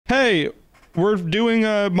hey, we're doing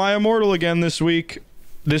My Immortal again this week.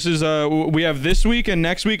 This is we have this week and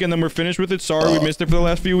next week, and then we're finished with it. Sorry we missed it for the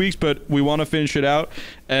last few weeks, but we want to finish it out.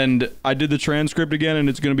 And I did the transcript again, and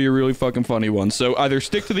it's gonna be a really fucking funny one. So either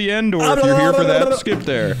stick to the end, or if you're here for that, skip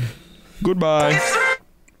there. Goodbye.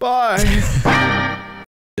 Bye.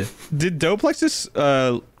 Did Doplex's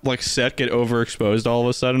like set get overexposed all of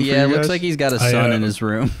a sudden? Yeah, for you it looks guys? like he's got a sun in his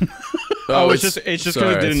room. Oh, it's just because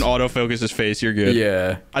it didn't autofocus his face. You're good.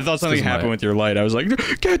 Yeah. I thought something happened with your light. I was like,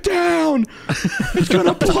 get down! It's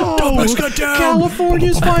gonna blow! Let's get down!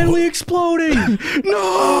 California's finally exploding!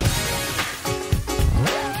 No!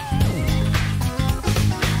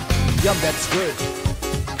 Yum, that's good.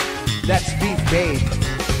 That's beef, babe.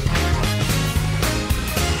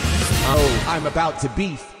 Oh, I'm about to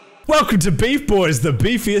beef. Welcome to Beef Boys, the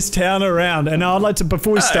beefiest town around. And I'd like to,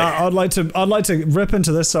 before we start, I'd like to rip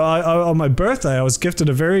into this. So on my birthday, I was gifted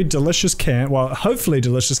a very delicious can, well, hopefully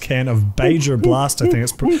delicious can of Baja Blast. I think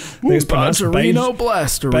it's pronounced Blasterino.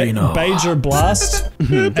 Baja Blast.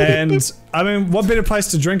 And I mean, what better place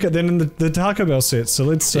to drink it than in the Taco Bell set? So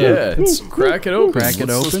let's let's crack it open. Crack it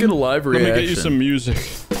open. Let's get a live reaction. Let me get you some music.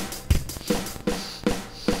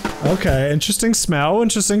 Okay, interesting smell.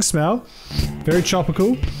 Interesting smell. Very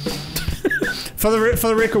tropical. For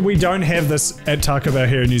the record, we don't have this at Taco Bell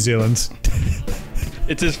here in New Zealand.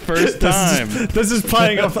 It's his first time. This is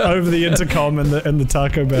playing off over the intercom in the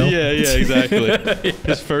Taco Bell. Yeah, exactly.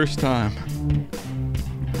 His first time.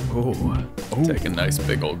 Oh, take a nice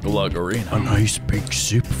big old gluggerino. A nice big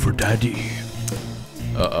sip for daddy.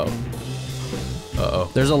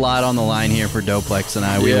 There's a lot on the line here for Doplex and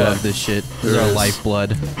I. We love this shit. This is our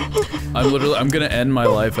lifeblood. I'm gonna end my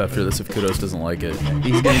life after this if Kudos doesn't like it.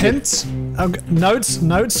 Hints,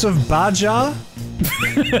 notes of Baja,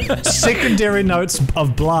 secondary notes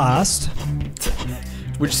of Blast.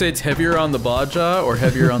 Would you say it's heavier on the Baja or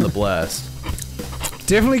heavier on the Blast?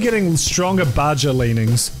 Definitely getting stronger Baja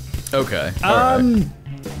leanings. Okay. Alright.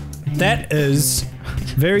 That is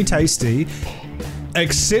very tasty.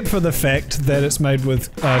 Except for the fact that it's made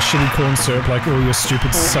with shitty corn syrup, like all your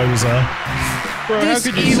stupid sodas are. Bro, how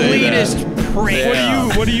could you say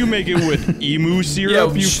that? What do you make it with? Emu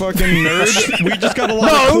syrup, you fucking nerd? We just got a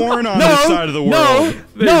lot of corn on this side of the world.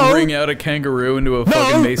 They bring out a kangaroo into a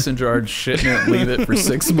fucking mason jar and shit in it and leave it for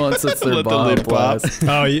 6 months. That's their Baja Blast.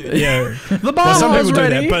 Oh, yeah. The Baja's some people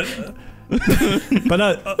ready. do that,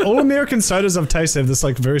 but all American sodas I've tasted have this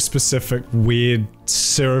like very specific, weird,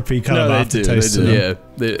 syrupy kind of aftertaste to them.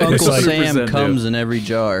 Yeah. Uncle like Sam comes in every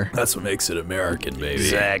jar. That's what makes it American, baby.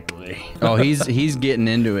 Exactly. Oh, he's getting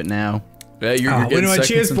into it now. Yeah, you're getting Anyway, seconds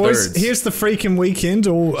cheers, and boys. thirds. Here's the freaking weekend,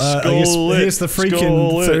 or here's the freaking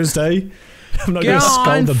Skull it. Thursday. I'm not gonna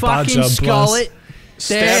skull the Baja Blast.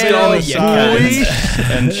 Stab it on the side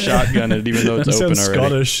and shotgun it, even though it's That open sounds already.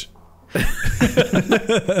 Scottish. Read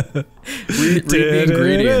the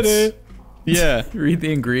ingredients. Yeah. Read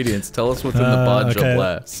the ingredients. Tell us what's in the Baja okay.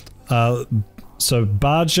 Blast. So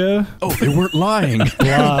Baja Oh, they weren't lying.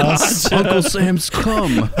 Blast. Uncle Sam's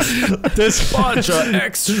cum. This Baja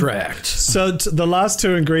extract. So the last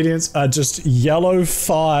two ingredients are just yellow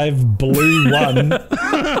 5, blue 1.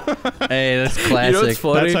 Hey, that's classic. You know what's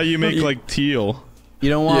funny? That's how you make like teal. You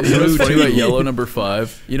don't want You know blue what's funny about too. yellow number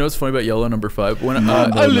 5? You know what's funny about yellow number 5? When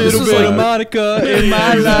A little bit of Monica in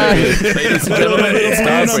my life. Ladies and gentlemen, it's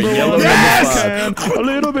time for yellow number 5. A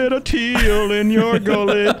little bit of teal in your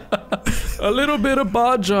gullet. A little bit of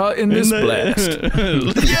Baja in this blast.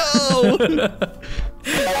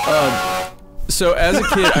 So as a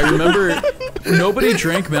kid, I remember nobody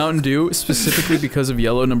drank Mountain Dew specifically because of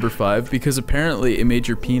yellow number 5, because apparently it made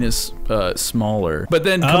your penis smaller. But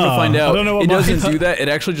then come to find out, it doesn't do that. It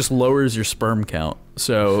actually just lowers your sperm count.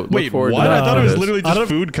 So Wait, forward what? to I that. thought it was literally just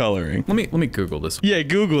food coloring. Let me Google this. Yeah,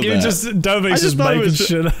 Google You that. just Dove's just thought it making was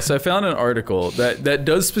shit. So I found an article that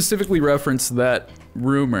does specifically reference that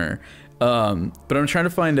rumor, but I'm trying to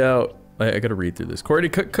find out. I gotta read through this. Cordy,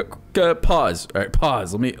 pause. All right,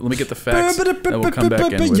 pause. Let me get the facts. And we'll come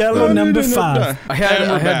back in with Yellow number 5. I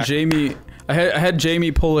had Jamie. I had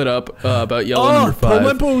Jamie pull it up about yellow number 5. Pull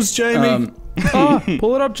my balls, Jamie.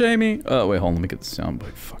 Pull it up, Jamie. Oh wait, hold on. Let me get the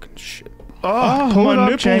soundbite. Fucking shit. Pull my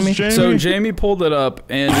nipples, Jamie. So Jamie pulled it up,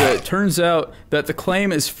 and it turns out that the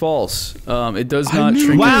claim is false. It does not shrink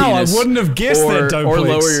your Wow, I penis wouldn't have guessed or, that, or Doplex.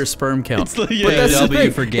 lower your sperm count. It's like, But that's the W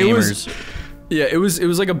thing. for It was- gamers. Yeah, it was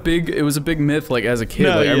like a big myth, like as a kid.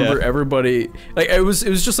 No, like I yeah. remember everybody, like it was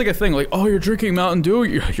just like a thing, like, oh, you're drinking Mountain Dew,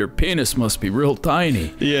 your penis must be real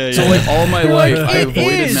tiny. Yeah, So yeah. like all my life, I It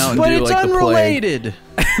avoided is, Mountain but Dew it's like the plague. unrelated.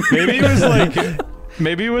 Maybe it was like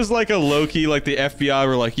Maybe it was like a low-key, like the FBI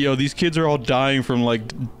were like, yo, these kids are all dying from like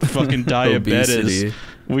fucking diabetes. Obesity.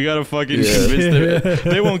 We gotta fucking convince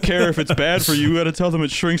them. They won't care if it's bad for you. We gotta tell them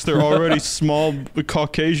it shrinks their already small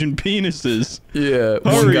Caucasian penises. Yeah.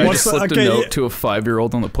 One guy just slipped a note to a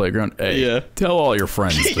 5-year-old on the playground. Hey, tell all your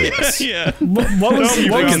friends this. Yeah. What was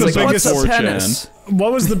the biggest?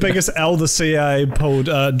 What was the biggest L the CIA pulled?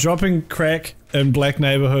 Dropping crack in black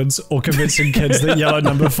neighborhoods or convincing kids that yellow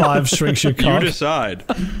number 5 shrinks your cock? You decide.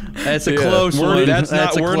 That's a close one.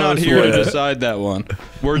 We're not here to decide that one.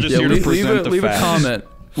 We're just here to present the facts. Leave a comment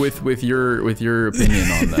with your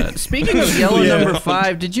opinion on that. Speaking of yellow number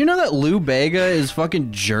 5, did you know that Lou Bega is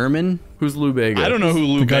fucking German? Who's Lou Bega? I don't know who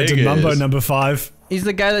Lou Bega is. The guy did Mambo number 5. He's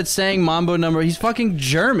the guy that sang Mambo number. He's fucking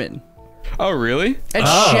German. Oh, really? It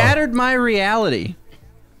shattered my reality.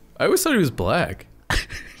 I always thought he was black.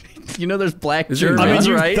 You know, there's black Germans,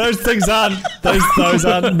 right? Those things aren't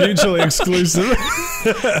mutually exclusive.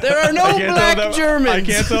 There are no black Germans. I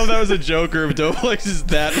can't tell if that was a joke or if Doplex is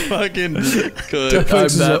that fucking good. I'm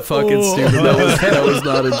that fucking stupid. That was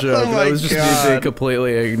not a joke. That was just me being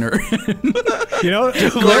completely ignorant. You know,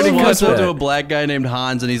 Gordon cuts up to a black guy named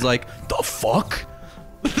Hans, and he's like, "The fuck."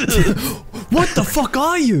 What the fuck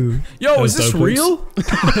are you? Yo, is this real?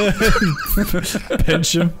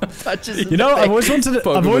 Pinch him. You know, I've always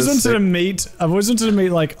wanted to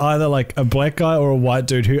meet like either like a black guy or a white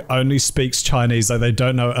dude who only speaks Chinese, like they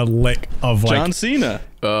don't know a lick of like John Cena.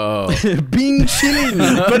 Oh, Bing chilling.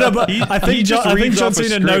 But I think John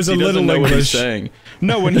Cena knows a little English.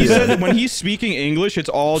 No, when he's speaking English, it's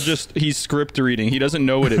all just he's script reading. He doesn't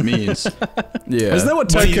know what it means. Yeah. Isn't that what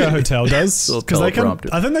Tokyo Hotel does? Because I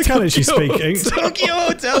think they can't actually speak English. Tokyo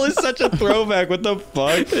Hotel is such a throwback. What the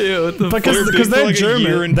fuck? Yeah, what the because they're like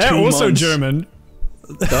German. They're also German.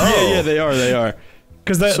 Yeah, they are.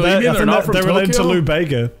 Because they're related to Lou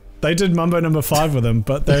Bega. They did Mambo number 5 with him,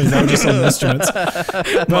 but they were just on instruments.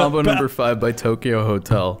 Mambo number 5 by Tokyo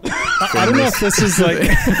Hotel. I don't know if this is like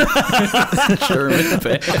German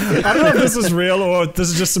band. I don't know if this is real or this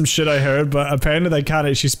is just some shit I heard, but apparently they can't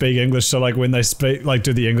actually speak English. So like when they speak, like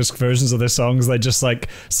do the English versions of their songs, they just like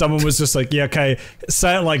someone was just like, yeah, okay,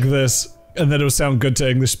 say it like this. And then it'll sound good to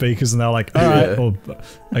English speakers, and they're like, all right. Well,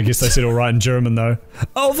 I guess they said all right in German, though.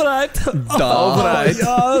 All right. All right.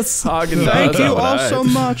 Yes. Thank you all so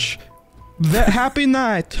much. Happy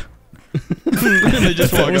night. They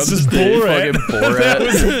just walk up the stage. Fucking Borat.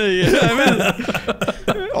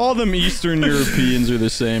 All them Eastern Europeans are the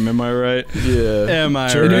same, am I right? Yeah. Am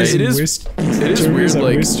I It right? is weird,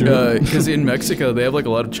 like, because in Mexico, they have, like, a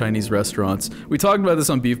lot of Chinese restaurants. We talked about this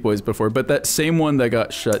on Beef Boys before, but that same one that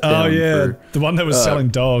got shut down for, the one that was selling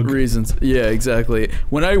dog. Reasons. Yeah, exactly.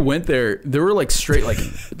 When I went there were, like, straight,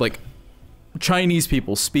 like Chinese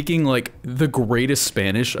people speaking like the greatest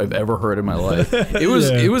Spanish I've ever heard in my life. It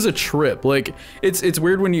was a trip. Like it's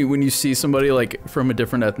weird when you see somebody like from a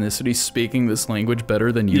different ethnicity speaking this language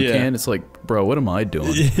better than you can. It's like, bro, what am I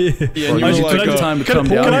doing? Yeah, like, you took the time to come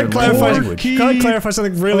down here. Can I clarify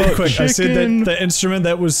something really quick? I said that the instrument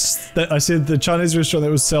I said the Chinese restaurant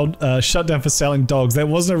that was shut down for selling dogs. That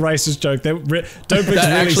wasn't a racist joke. That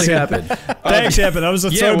actually happened. That actually happened. That was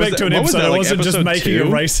a throwback to an episode. I wasn't just making a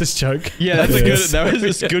racist joke. Yeah. That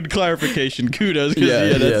was a good clarification. Kudos.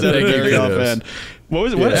 That's very offhand.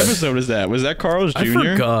 What episode was that? Was that Carl's Jr.? I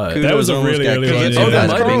forgot. That was a really early one. Oh,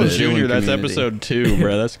 that's Carl's Jr. That's episode 2,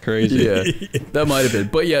 bro. That's crazy. Yeah, that might have been.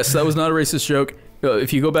 But yes, that was not a racist joke.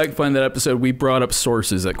 If you go back and find that episode, we brought up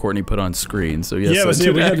sources that Courtney put on screen. So yes, that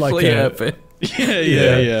did actually happen.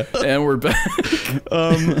 Yeah. And we're back.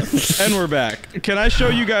 And we're back. Can I show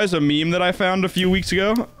you guys a meme that I found a few weeks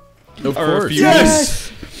ago? Of course.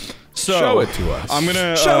 Yes. So, show it to us. I'm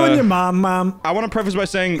gonna showing your mom. I want to preface by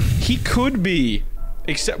saying he could be,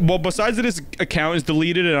 besides that his account is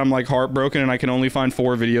deleted and I'm like heartbroken and I can only find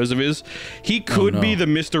 4 videos of his. He could be the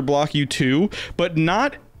Mr. Blocku 2, but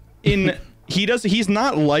not in. He's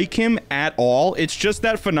not like him at all. It's just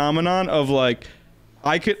that phenomenon of like,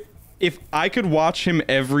 if I could watch him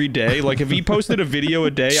every day, like if he posted a video a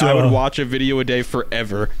day, I would watch a video a day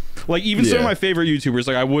forever. Like even some of my favorite YouTubers,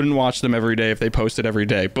 like I wouldn't watch them every day if they posted every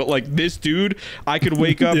day. But like this dude, I could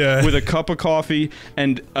wake up with a cup of coffee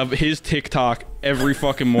and of his TikTok every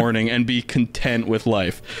fucking morning and be content with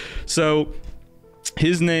life. So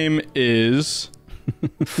his name is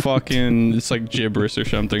fucking, it's like gibberish or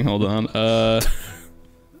something. Hold on. Oh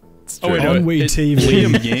wait, no, TV.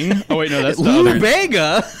 Liam Ying. Oh wait, no, that's the Lou other.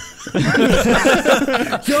 Bega.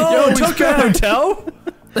 Yo, Tokyo Hotel.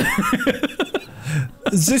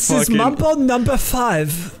 This is Mambo number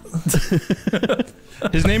 5.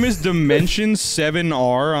 His name is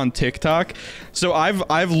Dimension7R on TikTok. So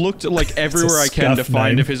I've looked like everywhere I can to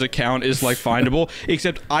find if his account is like findable.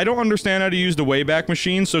 Except I don't understand how to use the Wayback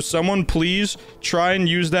Machine. So someone please try and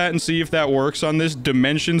use that and see if that works on this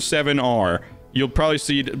Dimension7R. You'll probably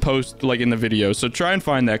see it post like in the video. So try and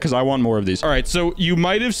find that because I want more of these. All right, so you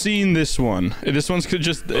might have seen this one. This one's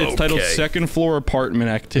it's titled Second Floor Apartment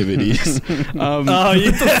Activities. Oh,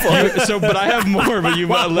 yeah. So, but I have more, but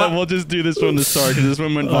we'll just do this one to start because this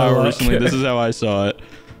one went viral recently. This is how I saw it.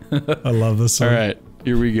 I love this one. All right,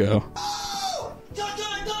 here we go.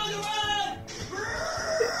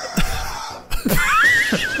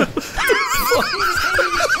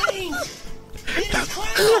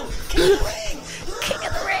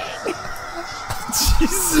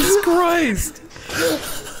 Jesus Christ!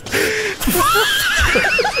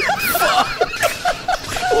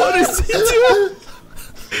 What is he doing?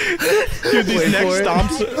 Dude,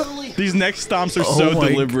 these next stomps are so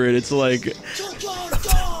deliberate. It's like, dude,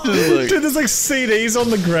 there's like CDs on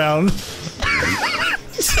the ground.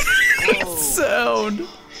 Sound.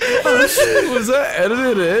 Oh shit! Was that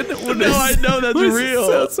edited in? No, I know that's real.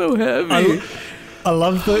 Sounds so heavy. I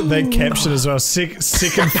love that they captured as well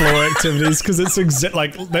second floor activities because it's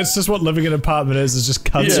like that's just what living in an apartment is just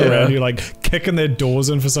cunts around you like kicking their doors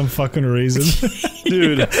in for some fucking reason.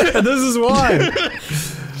 Dude, and this is why.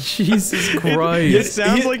 Jesus Christ. It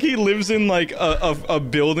sounds like he lives in like a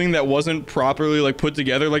building that wasn't properly like put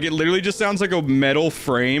together. Like it literally just sounds like a metal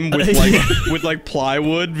frame with like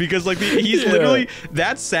plywood because like he's literally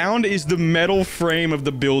that sound is the metal frame of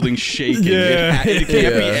the building shaking. It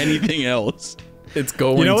can't be anything else. It's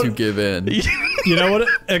going to give in. You know what?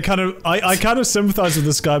 I kind of sympathize with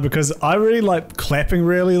this guy because I really like clapping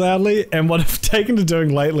really loudly, and what I've taken to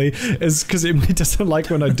doing lately is because he doesn't like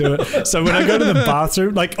when I do it. So when I go to the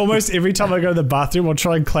bathroom, like almost every time I go to the bathroom, I'll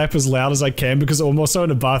try and clap as loud as I can because I'm also in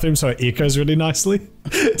the bathroom, so it echoes really nicely.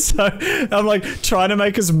 So I'm like trying to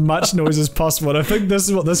make as much noise as possible. And I think this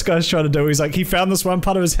is what this guy's trying to do. He's like, he found this one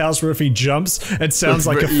part of his house where if he jumps, it sounds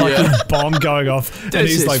like a fucking bomb going off. And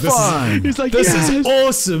he's like, this is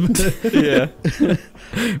awesome. Yeah.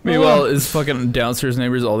 Meanwhile, his fucking downstairs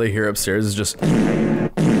neighbors, all they hear upstairs is just. What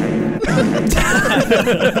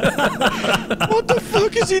the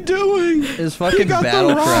fuck is he doing? His fucking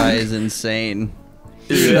battle cry is insane.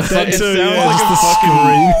 Yeah, it sounds like a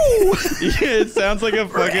fucking it sounds like a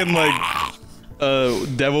fucking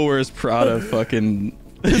like Devil Wears Prada fucking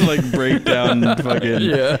like breakdown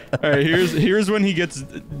fucking All right, here's when he gets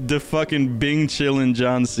the fucking Bing chillin'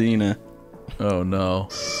 John Cena. Oh no.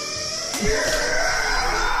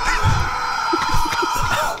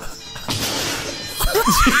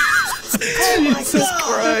 Jesus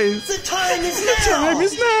Christ. The time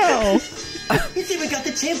is now. He's even got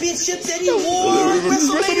the championship that he wore at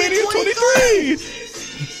WrestleMania 23.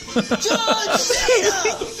 John Cena.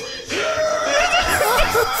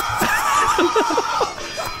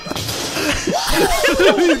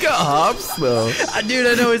 He's got hops though. Dude,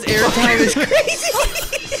 I know his airtime is crazy.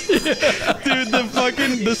 Dude,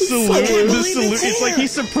 the salute, it's like he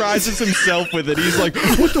surprises himself with it. He's like,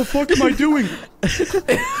 what the fuck am I doing?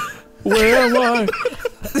 Where am I?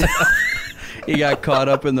 He got caught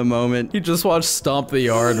up in the moment. He just watched Stomp the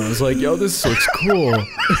Yard and was like, yo, this looks cool. Oh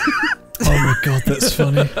my god, that's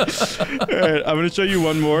funny. Alright, I'm gonna show you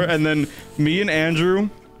one more, and then me and Andrew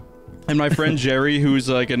and my friend Jerry, who's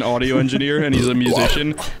like an audio engineer and he's a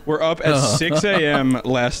musician, were up at 6 a.m.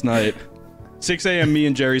 last night. 6 a.m. me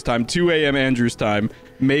and Jerry's time, 2 a.m. Andrew's time,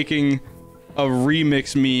 making a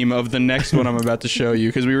remix meme of the next one I'm about to show you,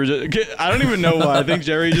 because we were just, I don't even know why. I think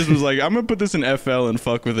Jerry just was like, I'm gonna put this in FL and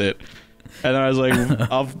fuck with it. And then I was like,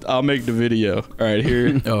 I'll make the video. All right,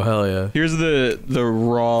 here. Oh hell yeah! Here's the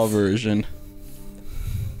raw version.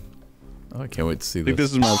 Oh, I can't wait to see I think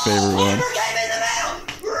this is my favorite one.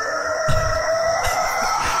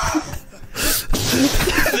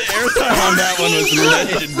 The airtime on that one was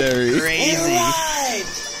legendary. Crazy.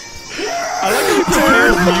 I like the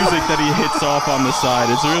prepared music that he hits off on the side.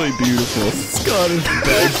 It's really beautiful. Scottish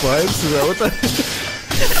bagpipes. Is that what that?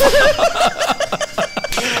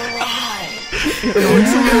 He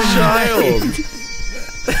looks like a child.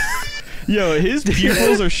 Yo, his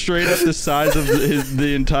pupils are straight up the size of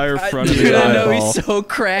the entire front of his Dude, I know eyeball. he's so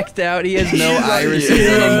cracked out. He has no irises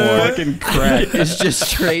anymore. Fucking crack. It's just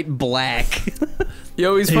straight black.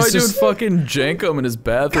 Yo, he's probably doing fucking jankum in his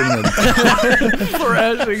bathroom and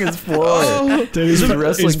thrashing his floor. Dude,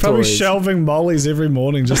 he's probably shelving mollies every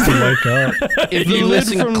morning just to wake up. If you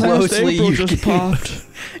listen closely,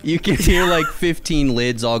 you can hear like 15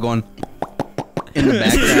 lids all going in the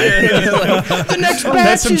background. Like, the next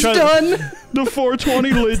batch is done. The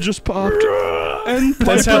 420 lid just popped. And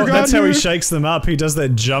That's how he here. shakes them up. He does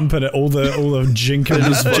that jump and all the jink and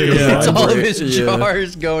just It's all of his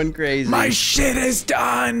jars going crazy. My shit is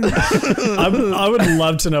done. I would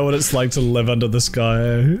love to know what it's like to live under the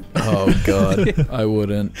sky. Oh god, I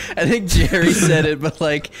wouldn't. I think Jerry said it, but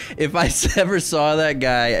like, if I ever saw that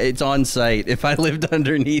guy, it's on site. If I lived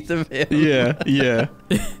underneath of him. Yeah. Yeah.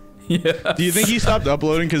 Do you think he stopped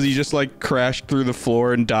uploading because he just like crashed through the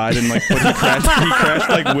floor and died and like he crashed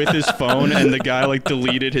like with his phone and the guy like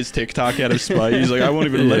deleted his TikTok out of spite? He's like, I won't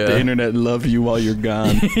even let the internet love you while you're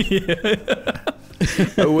gone.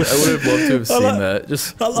 I would have loved to have seen that.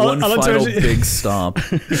 Just one final big stomp.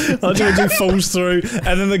 He falls through,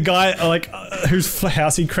 and then the guy like whose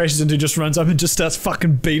house he crashes into just runs up and just starts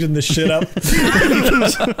fucking beating the shit up.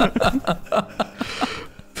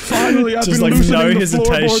 Finally, I've just been like no loosening the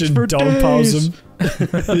hesitation, floorboards for dog piles him. All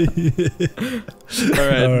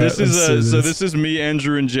right, All this right, is so this is me,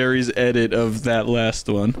 Andrew, and Jerry's edit of that last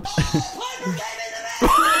one. Wait,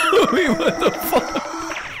 what the fuck?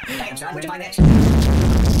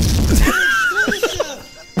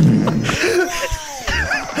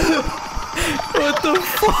 What the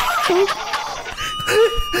fuck?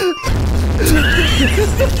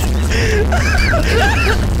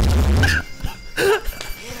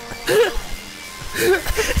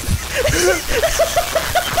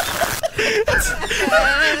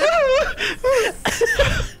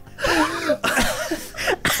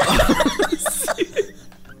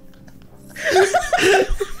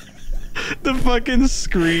 The fucking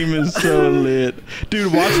scream is so lit,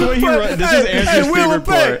 dude. Watch the way he runs. This is Andrew's favorite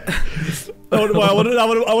part. I want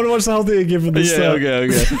to watch the whole thing again from the start. Okay.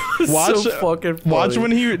 Watch, so fucking funny. Watch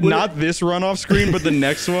when he not this runoff screen, but the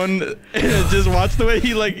next one. Just watch the way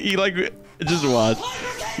he just watch.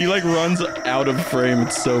 He like runs out of frame.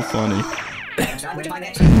 It's so funny.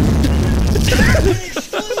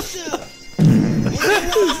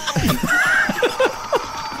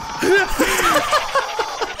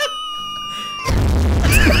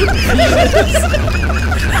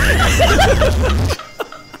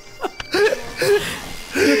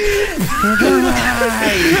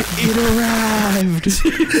 It arrived.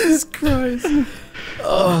 Jesus Christ.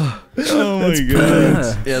 Oh my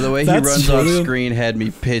god. Yeah, the way he runs off screen had me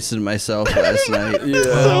pissing myself last night. Yeah.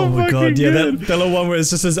 Oh my god, yeah, good. that little one where it's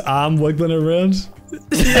just his arm wiggling around. He's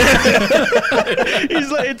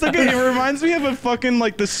like, it reminds me of a fucking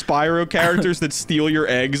like the Spyro characters that steal your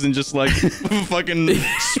eggs and just like fucking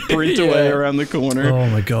sprint away around the corner. Oh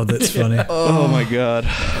my god, that's funny. Oh my god.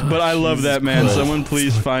 But I love that man. Someone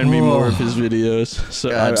please find me more of his videos.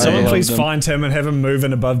 So Someone please find him and have him move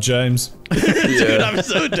in above James. Dude, I'm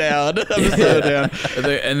so down. I'm so down.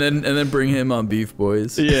 And then bring him on Beef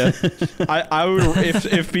Boys. Yeah. I would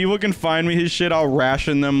if people can find me his shit, I'll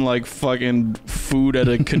ration them like fucking food at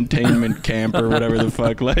a containment camp or whatever the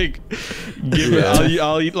fuck. Like give it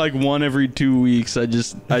I'll eat like one every 2 weeks. I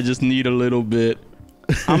just need a little bit.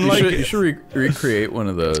 You should recreate one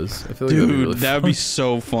of those. I feel like dude, that would be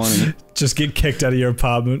so funny. Just get kicked out of your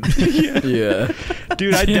apartment. Yeah.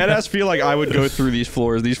 Dude, I deadass feel like I would go through these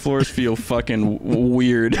floors. These floors feel fucking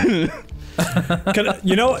weird.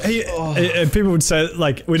 You know, people would say,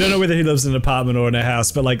 like, we don't know whether he lives in an apartment or in a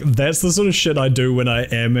house, but, like, that's the sort of shit I do when I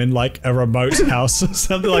am in, like, a remote house or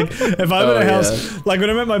something. Like, if I'm in a house, like, when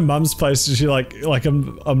I'm at my mum's place, she, like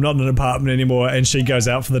I'm not in an apartment anymore, and she goes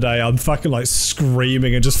out for the day, I'm fucking, like,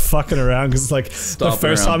 screaming and just fucking around, because it's, like, the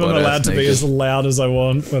first time I'm allowed to be as loud as I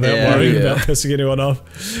want without worrying about pissing anyone off.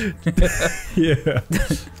 Yeah.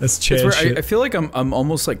 That's chair shit. I feel like I'm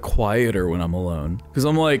almost, like, quieter when I'm alone, because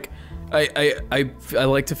I'm, like... I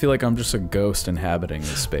like to feel like I'm just a ghost inhabiting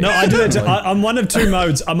this space. No, I do that too. I'm one of two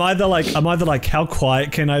modes. I'm either like how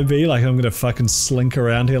quiet can I be, like I'm gonna fucking slink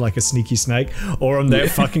around here like a sneaky snake, or I'm that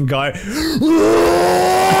fucking guy fucking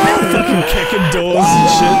kicking doors and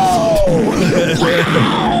shit.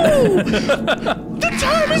 The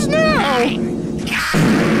time is now.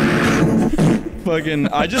 Fucking,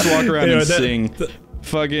 I just walk around and sing.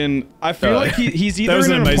 Fucking, I feel like he's either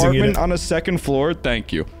in an apartment on a second floor.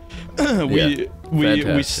 Thank you.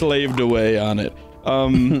 We slaved away on it.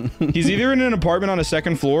 He's either in an apartment on a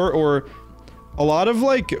second floor, or a lot of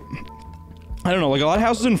like, I don't know, like a lot of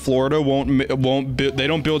houses in Florida they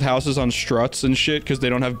don't build houses on struts and shit because they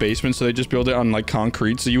don't have basements, so they just build it on like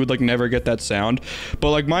concrete, so you would like never get that sound.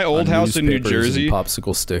 But like my old house in New Jersey, and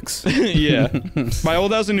popsicle sticks. Yeah, my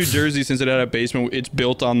old house in New Jersey, since it had a basement, it's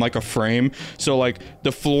built on like a frame, so like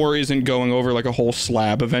the floor isn't going over like a whole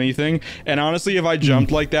slab of anything. And honestly, if I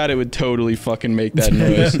jumped like that, it would totally fucking make that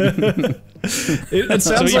noise. It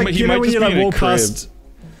sounds like, you know, when you like walk past.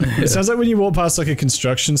 It sounds like when you walk past like a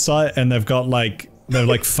construction site and they've got like they've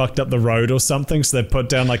like fucked up the road or something, so they put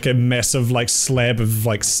down like a massive like slab of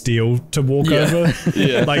like steel to walk over.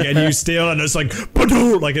 Yeah. Like, and you steal, and it's like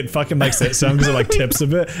it fucking makes that sound because it like tips a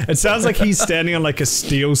bit. It sounds like he's standing on like a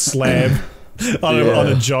steel slab on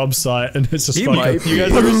a job site, and it's just He fucking. might You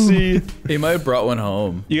guys ever see? He might have brought one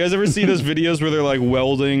home. You guys ever see those videos where they're like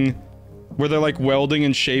welding? Where they're like welding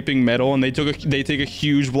and shaping metal, and they take a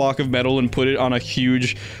huge block of metal and put it on a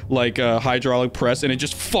huge like hydraulic press, and it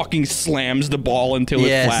just fucking slams the ball until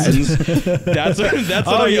it flattens. That's what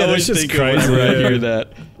I always think of whenever I hear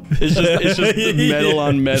that. It's just metal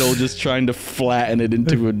on metal, just trying to flatten it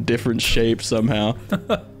into a different shape somehow.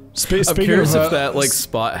 I'm curious if that like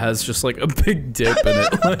spot has just like a big dip in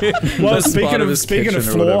it. Like, Well, speaking of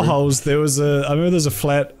floor holes, I remember there's a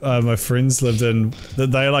flat my friends lived in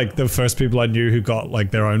that they like the first people I knew who got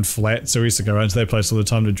like their own flat, so we used to go around to their place all the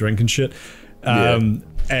time to drink and shit.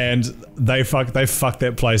 And they fucked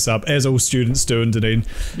that place up, as all students do in Dunedin.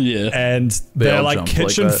 Yeah. And their like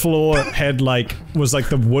kitchen floor had like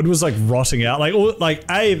the wood was like rotting out. Like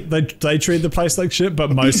they treated the place like shit,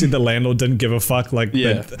 but mostly the landlord didn't give a fuck. Like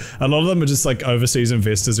a lot of them are just like overseas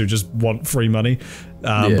investors who just want free money.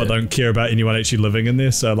 But don't care about anyone actually living in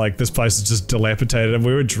there. So like this place is just dilapidated, and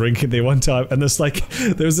we were drinking there one time, and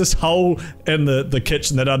there was this hole in the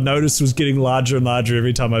kitchen that I noticed was getting larger and larger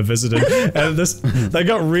every time I visited. And they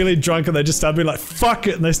got really drunk, and they just started being like, fuck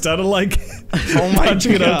it, and they started like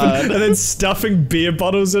punching it open and then stuffing beer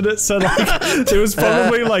bottles in it. So like there was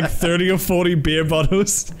probably like 30 or 40 beer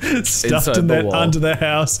bottles stuffed in that under the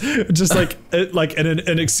house, just like in an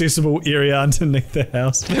inaccessible area underneath the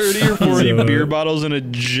house. 30 or 40 beer bottles and a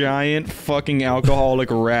giant fucking alcoholic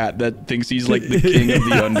rat that thinks he's like the king of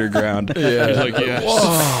the underground. Yeah. He's like,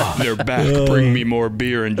 yes, they're back. Bring me more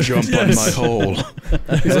beer and jump on my hole.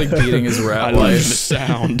 He's like beating his rat. I love the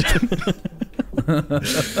sound.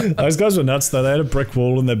 Those guys were nuts though. They had a brick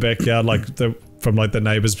wall in their backyard, from like the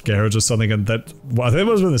neighbor's garage or something, and I think it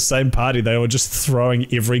was in the same party. They were just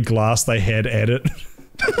throwing every glass they had at it.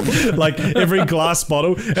 Like every glass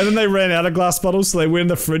bottle, and then they ran out of glass bottles, so they went in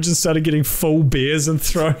the fridge and started getting full beers and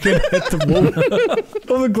throwing it at the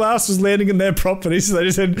wall. All the glass was landing in their property, so they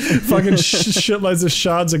just had fucking shitloads of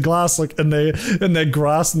shards of glass like in their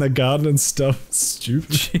grass and their garden and stuff.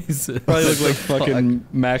 Stupid. Jesus. Probably look like fucking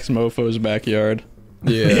Max Mofo's backyard.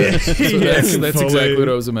 Yeah, that's exactly what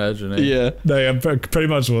I was imagining. Yeah, pretty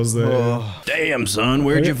much was there. Oh. Damn, son,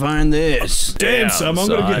 where'd you find this? Damn, son, I'm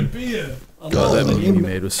gonna get a beer. God, that meme you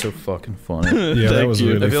made was so fucking funny. Yeah, that was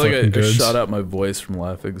really I feel like I shot out my voice from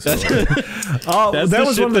laughing. So. That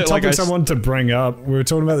was one of the topics I wanted to bring up. We were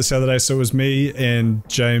talking about this the other day. So it was me and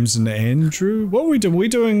James and Andrew. What were we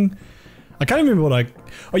doing? I can't remember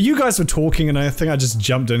what you guys were talking, and I think I just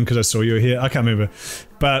jumped in because I saw you were here. I can't remember,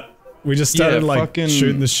 but we just started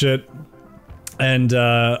shooting the shit. And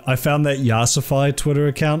I found that Yasify Twitter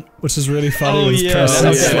account, which is really funny. Oh yeah,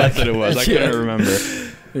 that's what it was. I couldn't remember.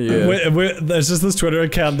 Yeah, there's just this Twitter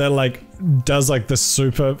account that like does like the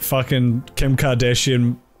super fucking Kim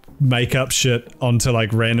Kardashian makeup shit onto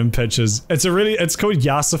like random pictures. It's called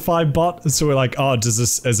Yasify bot. So we're like, oh,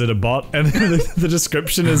 is it a bot? And the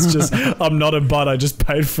description is just, I'm not a bot. I just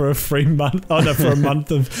paid for a free month. Oh no, for a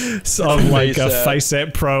month of like a Face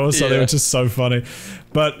App Pro or something, which is so funny.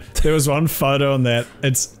 But there was one photo on that.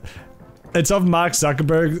 It's of Mark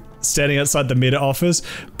Zuckerberg standing outside the Meta office,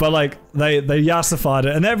 but like they yassified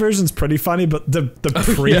it, and that version's pretty funny. But the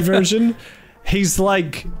pre-version, he's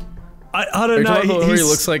like, I don't know. He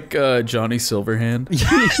looks like Johnny Silverhand.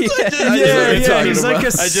 yeah. He's like I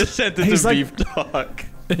just sent it to Beef Talk.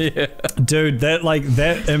 Yeah, dude,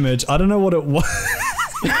 that image. I don't know what it was.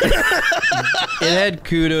 It had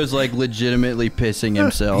Kudos like legitimately pissing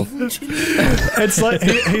himself. It's like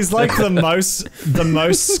he's like the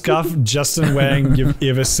most scuffed Justin Wang you've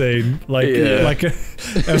ever seen. Like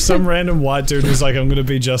if some random white dude was like, I'm gonna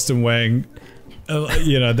be Justin Wang.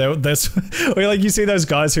 You know, that's like you see those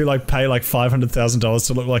guys who like pay like $500,000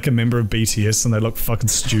 to look like a member of BTS and they look fucking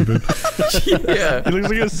stupid. Yeah, he looks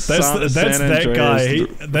like a that's that guy.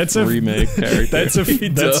 That's a remake character. That's if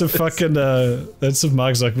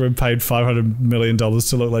Mark Zuckerberg paid $500 million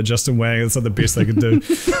to look like Justin Wang. That's like the best they could do.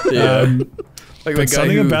 Yeah. Like the guy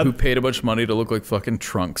who paid a bunch of money to look like fucking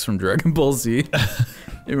Trunks from Dragon Ball Z.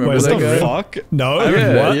 You remember that guy? Fuck? No. What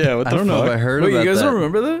the I don't know if I heard about that. You guys don't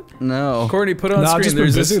remember that? No. Courtney, put it on screen.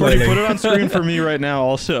 There's this put it on screen for me right now.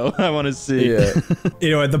 Also, I want to see. Yeah.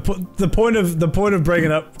 Anyway, the point of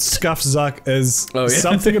bringing up Scuff Zuck is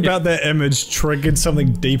something about that image triggered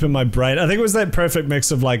something deep in my brain. I think it was that perfect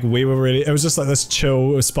mix of like it was just like this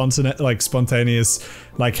chill, spontaneous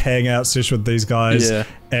like hangout session with these guys,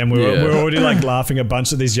 and we were already like laughing a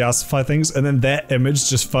bunch of these Yasify things, and then that image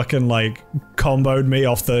just fucking like comboed me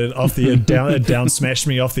off the down smashed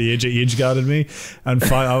me off the edge guarded me, and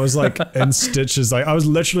I was like in stitches. Like I was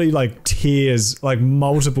literally like tears, like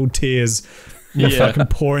multiple tears. Fucking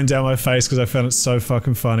pouring down my face because I found it so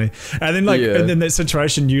fucking funny. And then and then that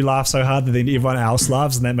situation, you laugh so hard that then everyone else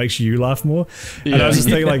laughs, and that makes you laugh more. And I was just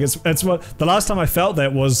thinking, like, it's what the last time I felt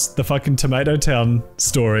that was the fucking Tomato Town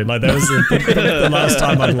story. Like that was the last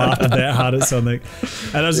time I laughed that hard at something.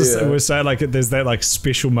 And I was just we're saying like there's that like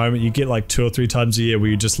special moment you get like 2 or 3 times a year where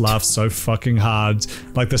you just laugh so fucking hard,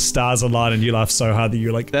 like the stars align and you laugh so hard that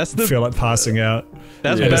you like feel like passing out.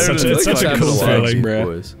 That's better than it's such a cool feeling,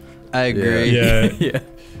 bro. I agree. Yeah.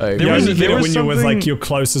 There was when you're with like your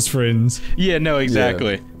closest friends. Yeah, no,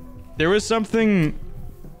 exactly. Yeah. There was something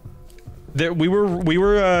that we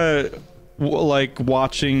were like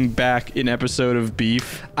watching back an episode of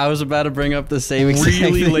Beef. I was about to bring up the same exact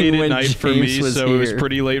really thing late at when night James for me, was so here. it was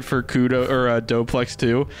pretty late for Kudo or Doplex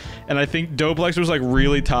too. And I think Doplex was like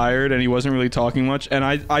really tired and he wasn't really talking much. And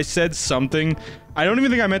I said something. I don't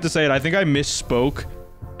even think I meant to say it. I think I misspoke.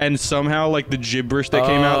 And somehow, like the gibberish that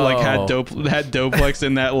came out, like had Doplex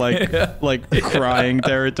in that like crying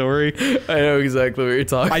territory. I know exactly what you're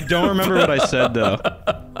talking. I don't remember what I said though.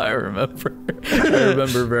 I remember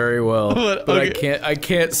very well, but okay. I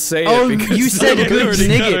can't say it because you said good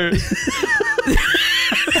nigga.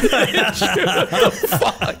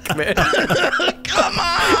 Fuck, man. Come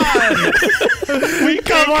on. We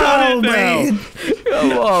come on, man.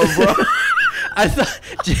 Come on, bro. I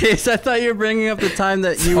thought you were bringing up the time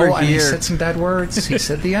that you were here. He said some bad words. He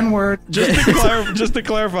said the N-word. Just to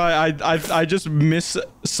clarify, I just for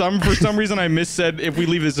some reason I missaid, if we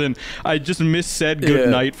leave this in, I just missaid good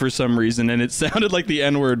night for some reason, and it sounded like the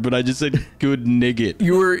N-word, but I just said good nigget.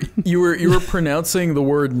 You were pronouncing the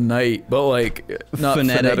word night, but like not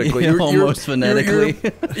phonetically. Almost phonetically.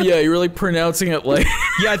 You were like pronouncing it like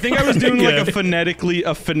I think I was doing like a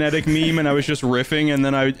phonetic meme, and I was just riffing, and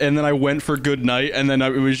then I went for good night, and then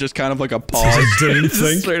it was just kind of like a pause.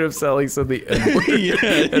 Just straight up Sally said the N-word.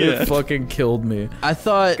 And it fucking killed me. I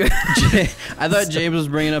thought James was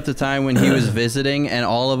bringing up the time when he was visiting and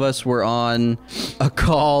all of us were on a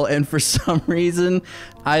call, and for some reason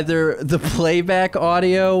either the playback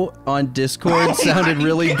audio on Discord sounded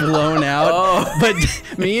really blown out, but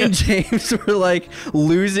me and James were like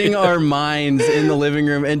losing our minds in the living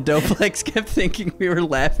room, and Doplex kept thinking we were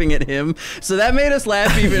laughing at him, so that made us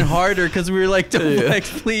laugh even harder because we were like,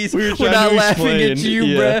 Doplex, please, we're not laughing at you,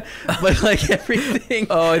 bruh. But like everything.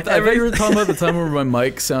 I thought you were talking about the time where my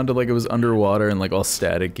mic sounded like it was underwater and like all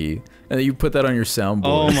staticky, and you put that on your soundboard.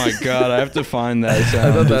 Oh my god, I have to find that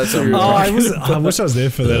sound. I thought that's what you were I wish I was there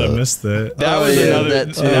for that. I missed that.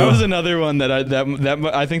 That was another one that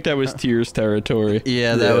I think that was Tears territory.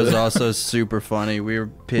 Yeah, that was also super funny. We were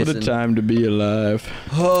pissing. What a time to be alive.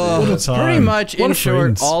 What a time. Pretty much, in short,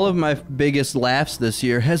 friends. all of my biggest laughs this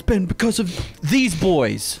year has been because of these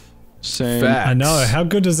boys. Same. Facts. I know. How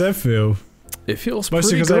good does that feel? It feels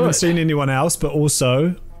mostly because I haven't seen anyone else, but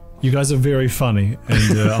also you guys are very funny,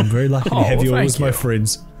 and I'm very lucky to have you all as my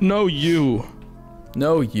friends. No, you.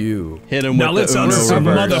 No, you. Hit him now with let's the answer some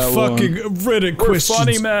Uno motherfucking Reddit We're questions.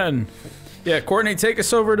 funny, man. Yeah, Courtney, take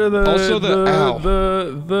us over to the also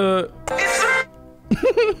the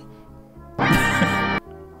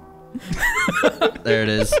There it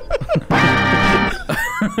is.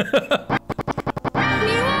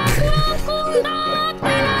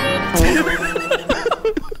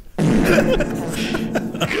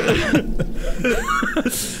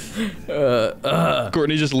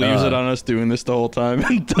 Courtney just leaves it on us doing this the whole time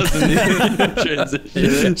and doesn't even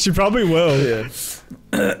transition. She probably will.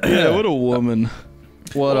 Yeah, what a woman.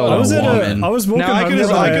 What a woman. I was walking Now I home could the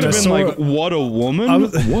other day have and been I like, what a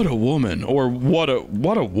woman? What a woman. Or what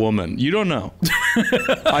a woman. You don't know.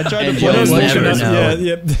 I tried to play you'll it. never know.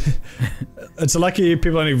 Yeah. It's lucky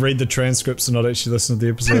people only read the transcripts and not actually listen to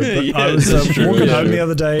the episode. But Yeah, I was that's true, walking yeah. home the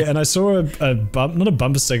other day and I saw a bump, not a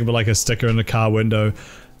bumper sticker, but like a sticker in the car window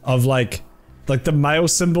of like the male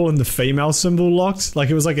symbol and the female symbol locked. Like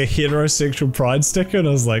it was like a heterosexual pride sticker, and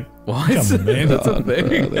I was like, what? come on, man. That's a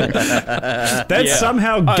thing. That's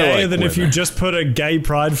somehow gayer than if you just put a gay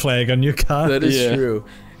pride flag on your car. That is true.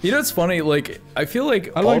 You know, it's funny. Like, I feel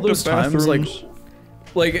like all like those the times,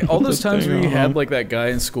 like all those times where you thing, had like that guy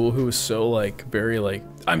in school who was so like very like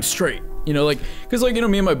I'm straight. You know, like, because, like, you know,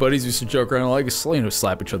 me and my buddies used to joke around, like, you know,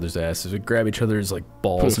 slap each other's asses, we'd grab each other's, like,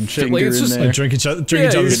 balls and shit. Like, it's just, like, drink each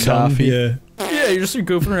other's coffee. Yeah, you're just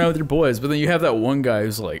goofing around with your boys, but then you have that one guy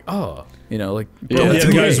who's like, oh, you know, like, bro,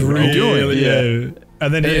 the guy's really,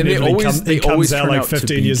 And then he comes out like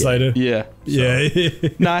 15 years later. Yeah. Yeah.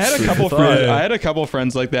 No, I had a couple friends. I had a couple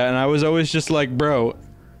friends like that, and I was always just like, bro,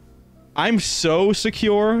 I'm so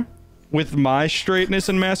secure with my straightness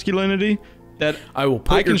and masculinity that I will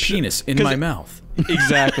put your penis in my mouth.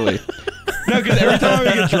 Exactly. No, because every time I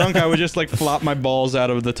would get drunk, I would just like flop my balls out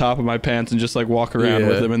of the top of my pants and just like walk around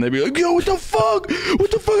with them, and they'd be like, "Yo, what the fuck?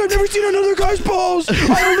 What the fuck? I've never seen another guy's balls.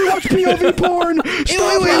 I only watch POV porn.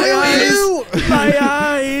 Stop my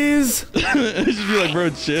eyes. I'd just be like, bro,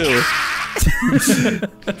 chill.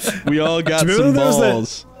 We all got some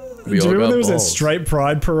balls. Do you remember there was that straight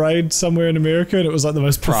pride parade somewhere in America, and it was like the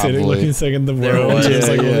most pathetic looking thing in the world? It was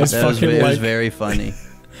like all these fucking it was very funny.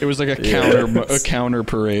 It was like a counter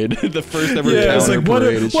parade. The first ever counter it's like,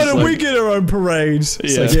 parade. Why don't we get our own parade? It's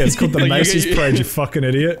like, it's called the Macy's parade, you fucking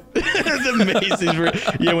idiot. The Macy's parade.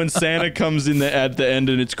 Yeah, when Santa comes in at the end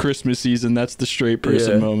and it's Christmas season, that's the straight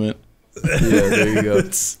person moment. Yeah, there you go.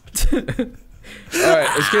 Alright,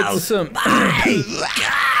 let's get to some...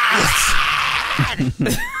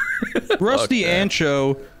 Rusty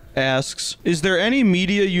Ancho asks, is there any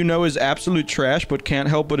media you know is absolute trash but can't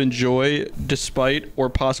help but enjoy despite or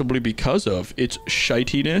possibly because of its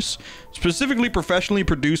shitiness? Specifically professionally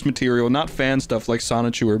produced material, not fan stuff like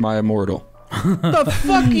Sonichu or My Immortal. The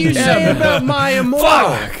fuck you say about My Immortal?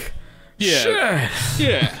 Fuck! Yeah. Sure.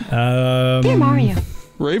 Yeah. Dear Mario.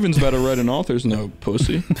 Raven's about to write an author's note,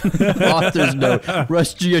 pussy. Author's note.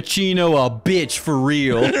 Rusty Giacchino a bitch for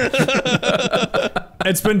real.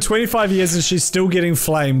 It's been 25 years and she's still getting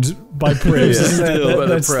flamed by press.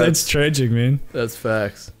 That's tragic, man. That's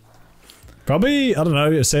facts. Probably, I don't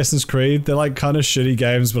know, Assassin's Creed. They're like kind of shitty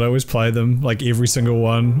games, but I always play them. Like every single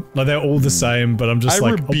one. Like they're all the same, but I'm just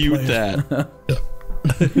I rebuke that. that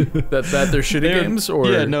they're shitty games? Or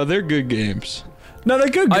yeah, no, they're good games. No, they're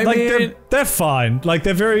good. I like mean, they're fine. Like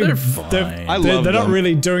they're fine. I love them. They're not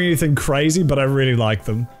really doing anything crazy, but I really like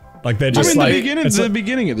them. Like they're just the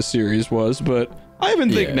beginning of the series was, but I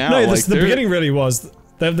even think now. No, like, the beginning really was.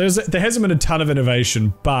 There hasn't been a ton of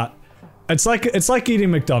innovation, but it's like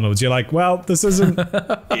eating McDonald's. You're like, well, this isn't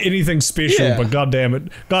anything special, but goddamn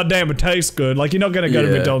it tastes good. Like you're not gonna go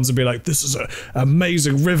to McDonald's and be like, this is an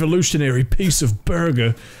amazing, revolutionary piece of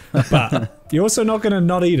burger, but you're also not gonna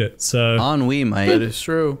not eat it. So ennui, mate. That is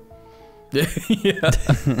true. Yeah.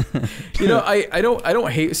 You know, I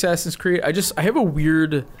don't hate Assassin's Creed. I have a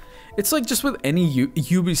weird. It's like just with any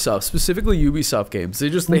Ubisoft, specifically Ubisoft games.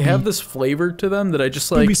 They have this flavor to them that I just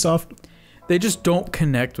like. Ubisoft. They just don't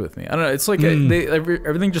connect with me. I don't know. It's like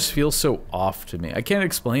everything just feels so off to me. I can't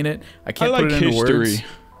explain it. I can't put it into words.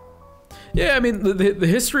 Yeah, I mean the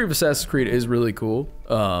history of Assassin's Creed is really cool,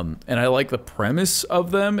 and I like the premise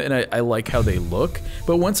of them, and I like how they look.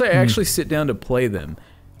 But once I actually sit down to play them,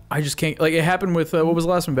 I just can't. Like it happened with what was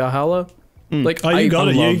the last one, Valhalla. Like you got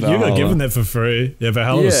it. You got given that for free. Yeah,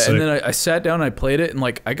 Valhalla. Yeah, and then I sat down, and I played it, and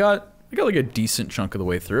like I got like a decent chunk of the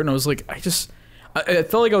way through, and I was like, I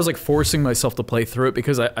felt like I was like forcing myself to play through it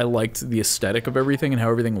because I liked the aesthetic of everything and how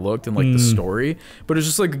everything looked and like the story. But it's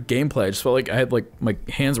just like gameplay. I just felt like I had like my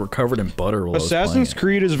hands were covered in butter while Assassin's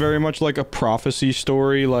Creed is very much like a prophecy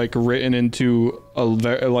story, like written into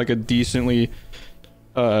a decently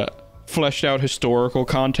fleshed out historical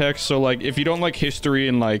context. So like if you don't like history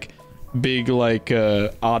and like big like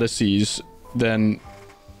odysseys, then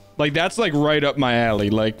like that's like right up my alley.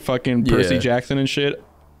 Like fucking Percy Jackson and shit.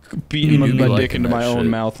 Beating my dick into my own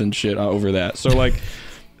mouth and shit over that. So like,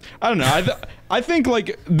 I don't know. I think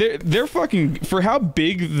like they're fucking, for how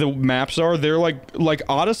big the maps are. They're like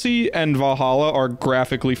Odyssey and Valhalla are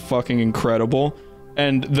graphically fucking incredible,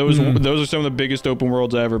 and those are some of the biggest open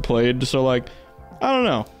worlds I ever played. So like, I don't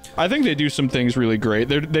know. I think they do some things really great.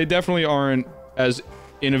 They definitely aren't as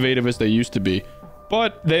innovative as they used to be,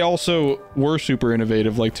 but they also were super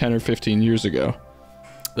innovative like 10 or 15 years ago.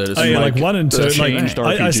 That is like 1 and 2. Like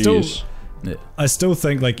I still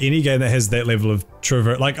think like any game that has that level of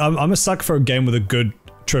traverse. Like I'm a sucker for a game with a good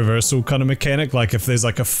traversal kind of mechanic. Like if there's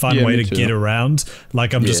like a fun way to get around,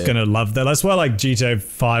 like I'm just gonna love that. That's why like GTA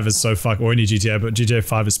 5 is so or any GTA, but GTA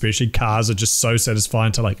 5 especially, cars are just so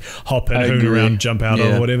satisfying to like hop in, hoon around, jump out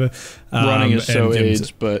or whatever. Running is so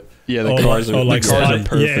AIDS, but yeah, the cars are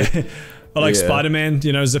perfect. Yeah. Or like Spider-Man,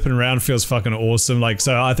 you know, zipping around feels fucking awesome. Like,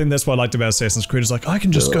 so I think that's what I liked about Assassin's Creed. Is like, I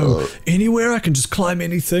can just go anywhere, I can just climb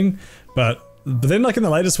anything. But then like in the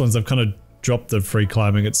latest ones, I've kind of dropped the free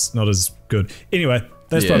climbing. It's not as good. Anyway,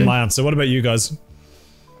 that's probably my answer. What about you guys?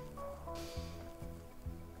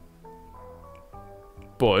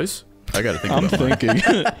 Boys, I gotta think I'm about thinking.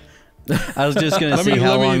 I was just gonna see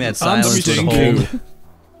how long that silence would hold.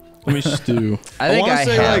 Let me stew. I think I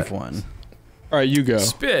have one. All right, you go.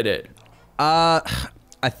 Spit it.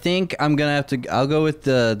 I think I'm gonna have to. I'll go with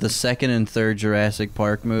the second and third Jurassic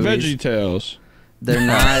Park movies. VeggieTales. They're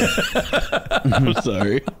not. I'm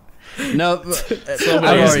sorry. No,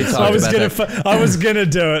 I was gonna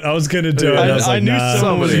do it. I was gonna do it. I knew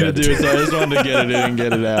someone was gonna do it, so I just wanted to get it in and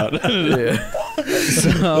get it out.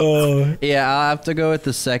 Yeah, I'll have to go with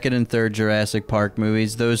the second and third Jurassic Park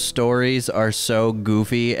movies. Those stories are so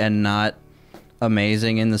goofy and not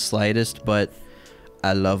amazing in the slightest, but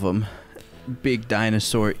I love them. Big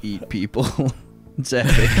dinosaur eat people. It's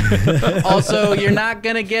epic. Also, you're not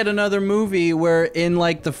gonna get another movie where in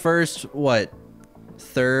like the first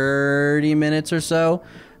 30 minutes or so,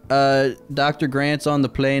 Dr. Grant's on the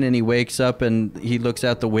plane and he wakes up and he looks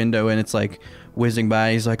out the window and it's like whizzing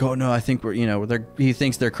by. He's like, oh no, I think he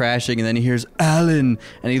thinks they're crashing, and then he hears Alan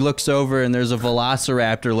and he looks over and there's a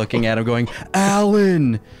velociraptor looking at him going,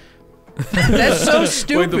 Alan. That's so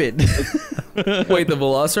stupid. Wait, the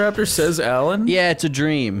velociraptor says Alan? Yeah, it's a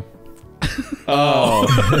dream. Oh.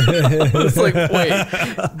 It's like, wait.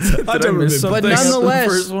 Did I miss something? But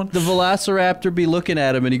nonetheless, the velociraptor be looking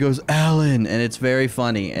at him and he goes, Alan, and it's very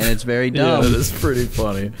funny and it's very dumb. Yeah, it's pretty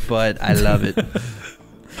funny. But I love it.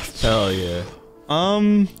 Hell yeah.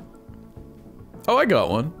 Oh, I got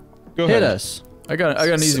one. Go ahead. Hit us. I got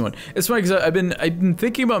an easy one. It's funny because I've been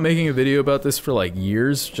thinking about making a video about this for like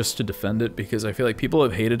years just to defend it, because I feel like people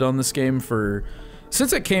have hated on this game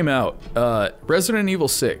since it came out. Resident Evil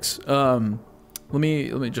 6. Let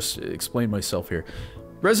me just explain myself here.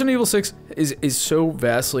 Resident Evil 6 is so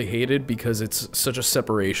vastly hated because it's such a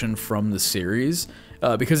separation from the series.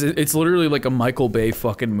 Because it's literally like a Michael Bay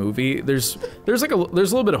fucking movie. There's a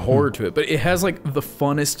little bit of horror to it, but it has like the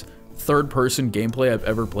funnest third-person gameplay I've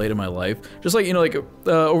ever played in my life. Just like, like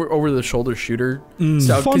over-the-shoulder shooter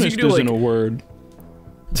stuff. Funnest isn't a word.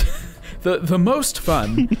 The most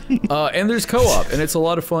fun, and there's co-op, and it's a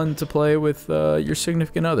lot of fun to play with your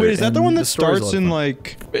significant other. Wait, is that the one that starts in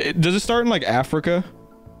like? Does it start in like Africa?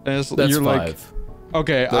 That's 5.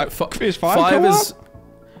 Okay, is 5 5 co-op? is.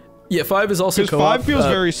 Yeah, 5 is also co-op. 5 feels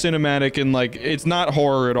very cinematic and like it's not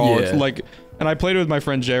horror at all. Yeah. It's like, and I played it with my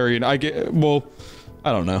friend Jerry, and I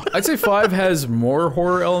don't know. I'd say 5 has more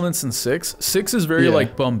horror elements than 6. 6 is very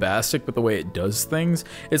like bombastic, but the way it does things,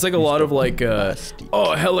 it's like a lot of like, oh,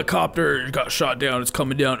 a helicopter got shot down, it's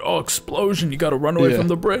coming down. Oh, explosion! You got to run away from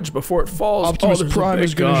the bridge before it falls. Optimus Prime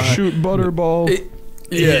is gonna shoot Butterball.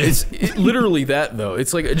 It's literally that though.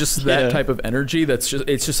 It's like just that type of energy. It's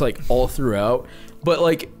just like all throughout. But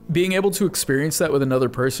like being able to experience that with another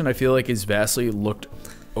person, I feel like is vastly looked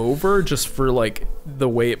over just for like the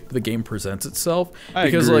way the game presents itself.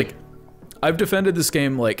 Because like I've defended this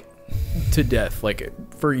game like to death like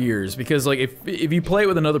for years, because like if you play it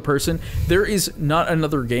with another person, there is not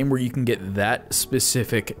another game where you can get that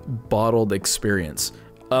specific bottled experience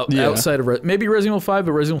outside of maybe Resident Evil 5,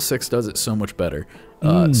 but Resident Evil 6 does it so much better.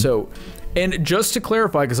 So, and just to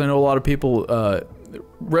clarify, because I know a lot of people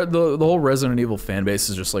the whole Resident Evil fan base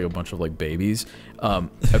is just like a bunch of like babies. I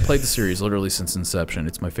played the series literally since inception.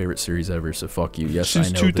 It's my favorite series ever, so fuck you. Yes, since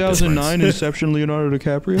I know. 2009 Inception, Leonardo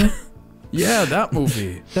DiCaprio. Yeah, that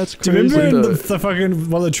movie. That's crazy. Do you remember the fucking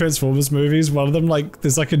one of the Transformers movies? One of them, like,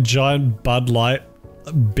 there's like a giant Bud Light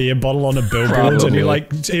beer bottle on a billboard, and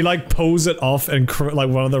he like pulls it off, and like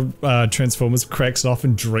one of the Transformers cracks it off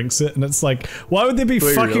and drinks it, and it's like, why would there be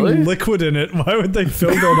fucking liquid in it? Why would they fill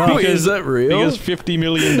that up? Wait, is that real? Because $50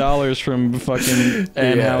 million from fucking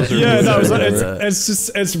Anheuser. Yeah, no, it's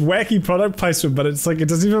just wacky product placement, but it's like it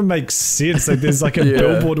doesn't even make sense. Like there's like a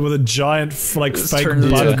billboard with a giant like fake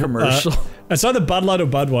Bud commercial. It's either Bud Light or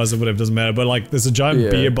Budweiser, whatever, doesn't matter. But like there's a giant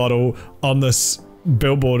beer bottle on this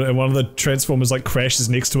billboard, and one of the Transformers like crashes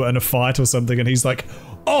next to it in a fight or something, and he's like,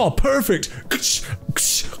 oh, perfect. Just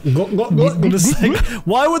like,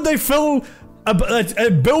 why would they fill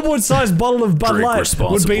a billboard-sized bottle of Bud Light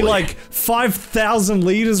would be like 5,000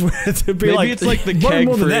 liters worth. It'd be maybe like, it's like the keg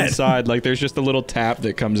for inside. Like there's just a little tap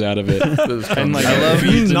that comes out of it, and like I love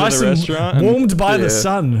nice the restaurant, warmed by the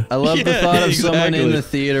sun. I love the thought of someone in the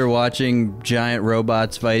theater watching giant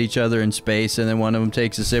robots fight each other in space, and then one of them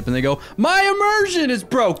takes a sip, and they go, "My immersion is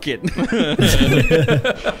broken." There's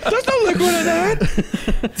no liquid in that.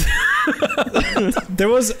 There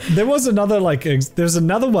was another like there's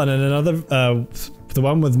another one and another the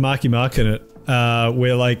one with Marky Mark in it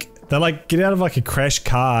where like they like get out of like a crashed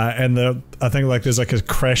car, and the I think like there's like a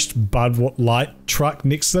crashed Bud Light truck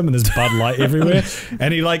next to them, and there's Bud Light everywhere.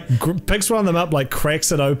 And he like picks one of them up, like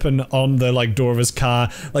cracks it open on the like door of his car,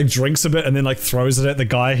 like drinks a bit, and then like throws it at the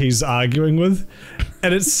guy he's arguing with.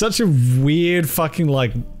 And it's such a weird fucking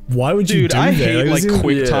like. Why would you do that? Dude, I hate like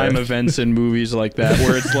quick time events in movies like that,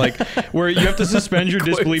 where it's like where you have to suspend your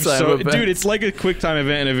disbelief. Dude, it's like a quick time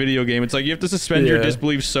event in a video game. It's like you have to suspend your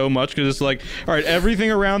disbelief so much because it's like, all right,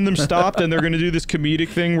 everything around them stopped, and they're gonna do this comedic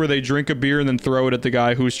thing where they drink a beer and then throw it at the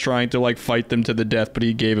guy who's trying to like fight them to the death, but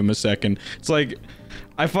he gave him a second. It's like,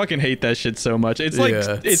 I fucking hate that shit so much. It's like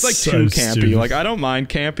it's like so too campy. Stupid. Like I don't mind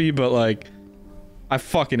campy, but like I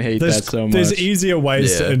fucking hate that so much. There's easier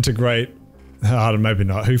ways to integrate. Maybe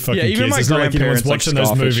not. Who fucking even cares? my It's not like anyone's grandparents watching like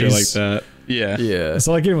those movies shit like that. Yeah. It's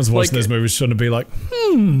not like anyone's watching those movies trying to be like,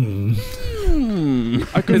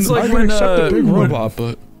 It's like when accept a big robot,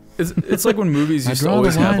 but it's like when movies used to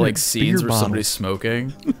always have like scenes where somebody's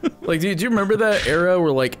smoking. Like, do you remember that era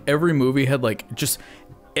where like every movie had like just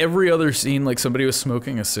every other scene like somebody was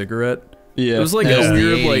smoking a cigarette? Yeah. It was like a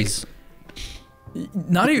weird like.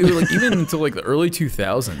 Not even like even until like the early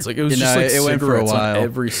 2000s. Like it was just like it went for a while. On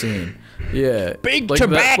every scene. Yeah, big like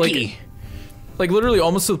tobacco. Like literally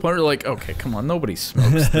almost to the point where like, okay, come on, nobody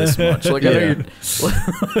smokes this much. Like I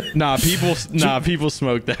know you're people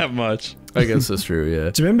smoke that much. I guess that's true. Yeah.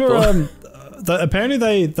 Do you remember?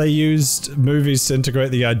 Apparently they used movies to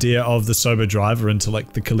integrate the idea of the sober driver into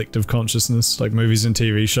like the collective consciousness, like movies and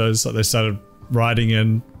TV shows. Like they started writing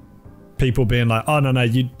in people being like, oh no,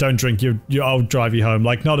 you don't drink, I'll drive you home.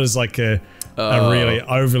 Like not as like a really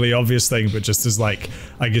overly obvious thing, but just as like,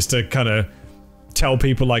 I guess to kind of tell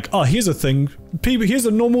people like, oh, here's a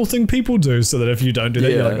normal thing people do, so that if you don't do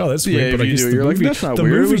that, you're like, oh, that's weird. But I guess the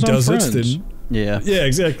movie does it, then. Yeah,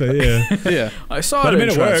 exactly. Yeah. I saw it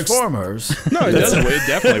in Transformers. No, it doesn't. It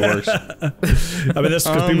definitely works. I mean, that's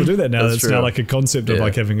because people do that now. That's now like a concept of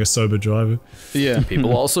like having a sober driver. Yeah.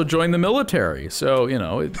 People also join the military, so you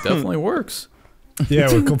know it definitely works.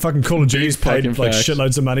 Yeah, well, fucking Call of Duty's paid like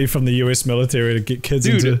shitloads of money from the U.S. military to get kids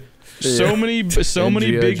into. So many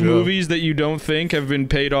big movies that you don't think have been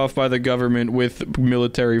paid off by the government with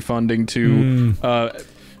military funding to like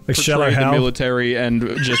portray the military and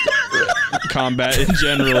just combat in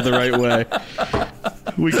general the right way.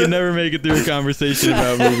 We can never make it through a conversation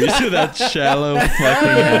about movies without Shallow fucking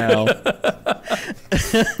hell.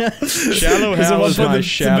 Shallow hell is my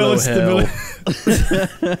shallow hell.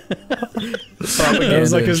 There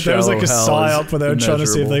was like a psyop where they were trying to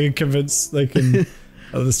see if they could convince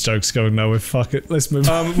oh, this joke's going nowhere. Fuck it. Let's move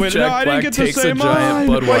on. Wait, no, I didn't get to say mine.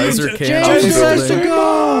 Giant Budweiser can. James has to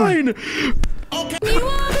go.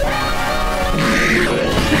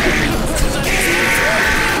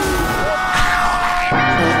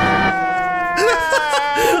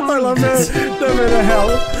 I love that. No matter how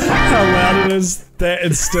loud it is, that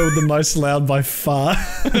it's still the most loud by far.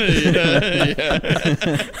 Yeah.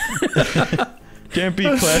 Can't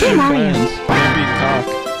beat Clash of Clans. Can't beat cock.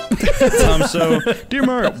 So, dear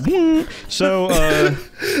Mario, so, what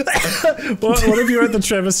if you're at the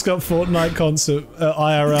Travis Scott Fortnite concert,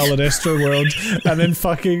 IRL at Astroworld, and then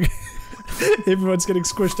fucking everyone's getting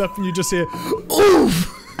squished up and you just hear,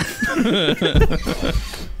 oof!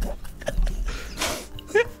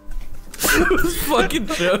 This fucking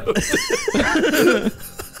joke.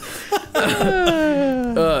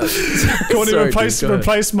 Can you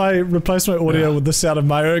replace my audio with the sound of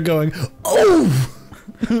Mario going, oof!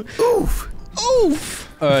 Oof! Oof!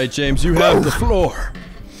 Alright, James, you have the floor.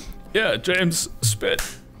 Yeah, James, spit.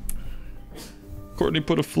 Courtney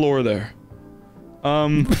put a floor there.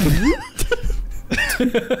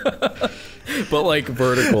 But like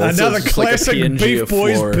vertical. Another classic like Beef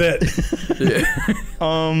Boys bit.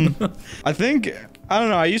 I think, I don't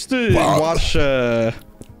know, I used to watch,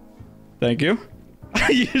 thank you. I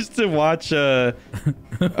used to watch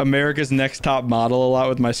America's Next Top Model a lot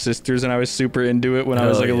with my sisters, and I was super into it when I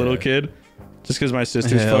was like a little kid, just because my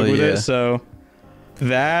sisters fuck with it. So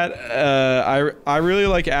that I really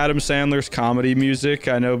like Adam Sandler's comedy music.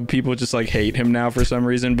 I know people just like hate him now for some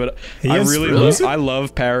reason, but I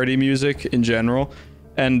love parody music in general.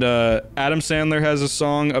 And Adam Sandler has a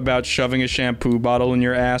song about shoving a shampoo bottle in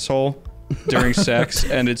your asshole during sex,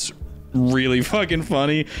 and it's really fucking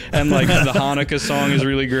funny. And like the Hanukkah song is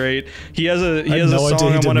really great. He has a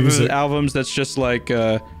song on one of his albums that's just like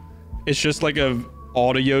it's just like a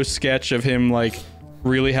audio sketch of him like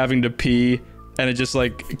really having to pee, and it just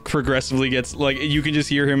like progressively gets like, you can just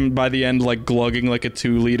hear him by the end like glugging like a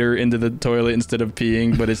 2-liter into the toilet instead of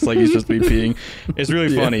peeing, but it's like he's supposed to be peeing. It's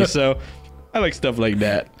really funny. So I like stuff like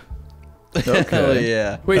that. Okay.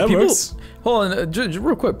 Yeah. Wait, That people. works. Hold on, just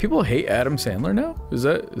real quick. People hate Adam Sandler now. Is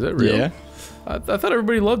that real? Yeah. I thought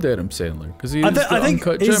everybody loved Adam Sandler because he's the I think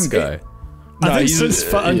Uncut he's- Gem guy. I think he's-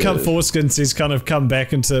 since Uncut Foreskins, he's kind of come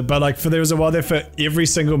back into. But like, there was a while there for every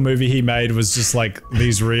single movie he made was just like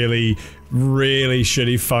these really, really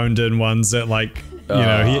shitty phoned-in ones that like, you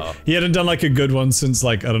know, he hadn't done like a good one since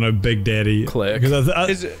like I don't know, Big Daddy. Click.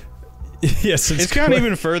 Yes, It's kind of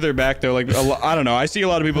even further back though. Like I don't know. I see a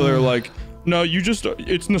lot of people that are like, no,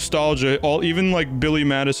 it's nostalgia. Even like Billy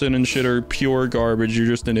Madison and shit are pure garbage. You're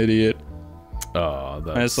just an idiot. Oh,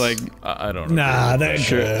 that's... And it's like, I don't know. Nah, they're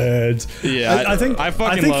good. Yeah, I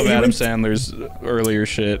fucking love he Adam went- Sandler's earlier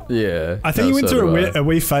shit. Yeah. I think no, he went so through do a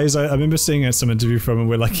wee phase. I remember seeing some interview from him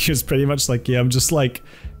where like he was pretty much like, yeah, I'm just like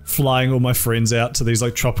flying all my friends out to these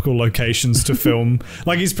like tropical locations to film.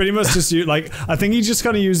 Like he's pretty much just like I think he just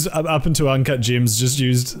kind of used up into Uncut Gems, just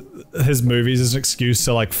used his movies as an excuse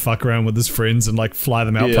to like fuck around with his friends and like fly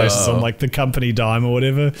them out Yeah. places on like the company dime or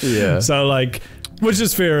whatever. Yeah. So like. Which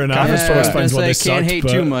is fair enough. Yeah, It probably explains why they can't sucked, hate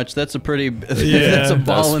but too much. That's a pretty. Yeah, that's a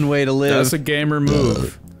ballin' way to live. That's a gamer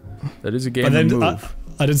move. That is a gamer But then move.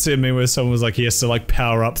 I did see a meme where someone was like, he has to like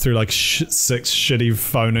power up through like 6 shitty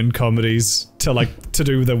phone-in comedies to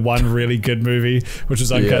do the one really good movie, which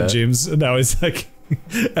was Uncut Yeah. Gems. And now he's like,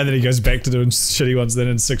 and then he goes back to doing shitty ones. Then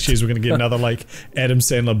in 6 years we're gonna get another like Adam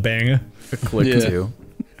Sandler banger. A click Yeah. too.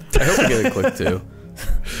 I hope we get a click too.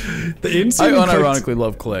 The end I scene unironically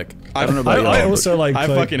love Click. I don't know about I y'all. also like. I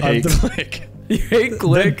Click. fucking hate the, Click. You hate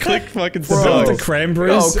Click? Click fucking the bit with sucks. the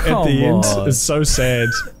cranberries Oh, at come the end on. is so sad.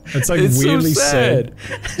 It's like It's weirdly so sad.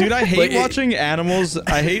 Dude, I hate Like, watching animals.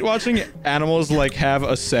 I hate watching animals like have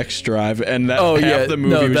a sex drive, and that Oh, half yeah, the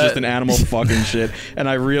movie no, was that- just an animal fucking shit. And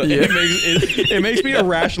I really, Yeah. it makes me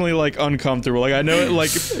irrationally like uncomfortable. Like I know,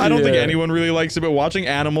 like I don't think Yeah. anyone really likes it, but watching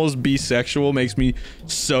animals be sexual makes me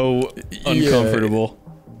so uncomfortable.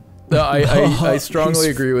 No, I strongly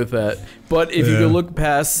agree with that. But if you Yeah. could look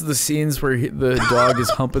past the scenes where the dog is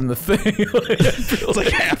humping the thing, It's like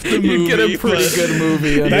half the movie. you get a pretty but- good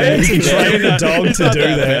movie. And They had to train a dog to Not do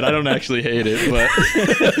that that. bad. I don't actually hate it, but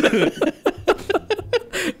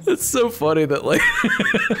it's so funny that like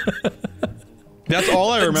that's all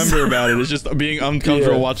I remember about it. Is just being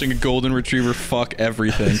uncomfortable Yeah. watching a golden retriever fuck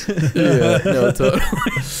everything. yeah, no, totally.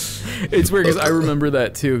 It's weird because I remember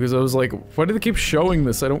that too because I was like, why do they keep showing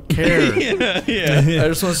this? I don't care. yeah. I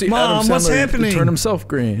just want to see Mom, Adam what's Sandler happening? turn himself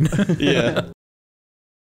green. Yeah.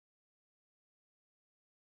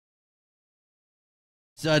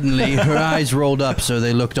 Suddenly, her eyes rolled up so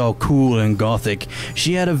they looked all cool and gothic.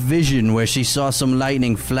 She had a vision where she saw some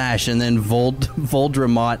lightning flash and then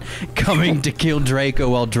Voldemort coming to kill Draco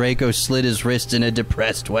while Draco slit his wrist in a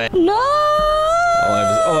depressed way. All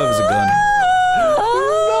I have is a gun.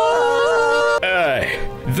 Hey,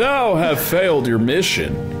 thou have failed your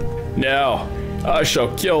mission. Now, I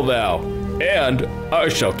shall kill thou, and I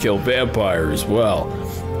shall kill vampire as well.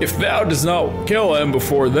 If thou does not kill him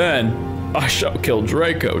before then, I shall kill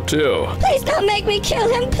Draco too. Please don't make me kill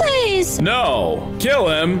him, please. No, kill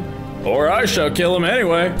him, or I shall kill him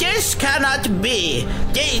anyway. This cannot be.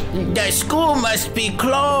 The school must be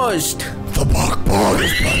closed.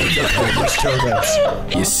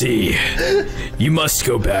 You see, you must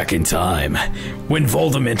go back in time. When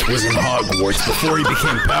Voldemort was in Hogwarts before he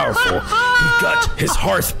became powerful, he got his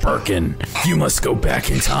hearth broken. You must go back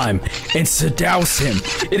in time and seduce him.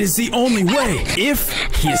 It is the only way. If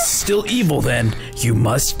he is still evil, then you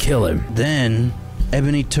must kill him. Then,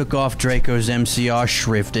 Ebony took off Draco's MCR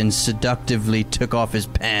shrift and seductively took off his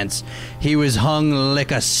pants. He was hung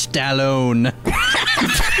like a Stallone.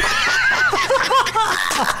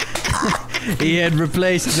 He had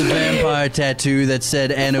replaced the vampire tattoo that said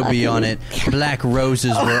Enoby on it. Black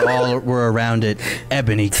roses were around it.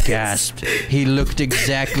 Ebony gasped. He looked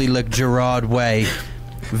exactly like Gerard Way.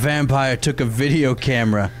 Vampire took a video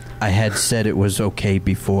camera. I had said it was okay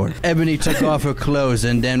before. Ebony took off her clothes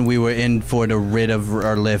and then we were in for the rid of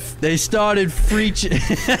our lift. They started freaking.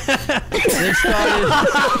 They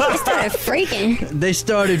started freaking. They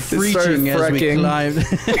started freaching as we climbed.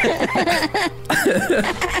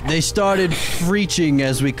 They started freaching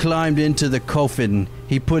as we climbed into the coffin.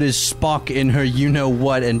 He put his Spock in her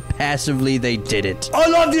you-know-what and passively they did it. I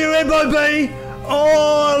love you, MIB.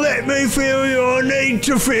 Oh, let me feel you. I need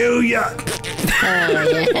to feel you.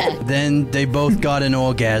 Then they both got an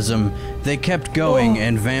orgasm. They kept going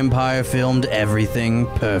and Vampire filmed everything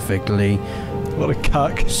perfectly. What a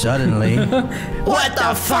cuck. Suddenly, What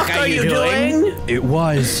the fuck are you doing? it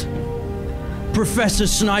was Professor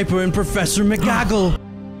Sniper and Professor McGaggle.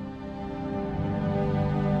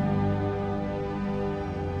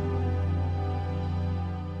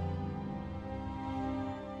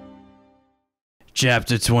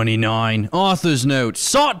 Chapter 29. Author's note.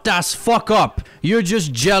 Sort das fuck up. You're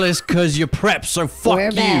just jealous cause you're prep, so fuck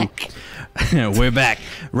We're you. back. We're back.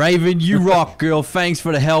 Raven, you rock, girl. Thanks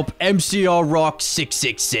for the help. MCR Rock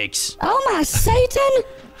 666. Oh my Satan!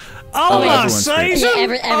 Oh, my everyone's Satan! Yeah,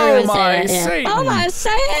 everyone my said it, yeah. Satan. Oh my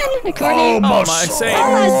Satan! Courtney. Oh, my Satan.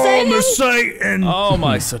 Oh my Oh, my Satan! Satan! Oh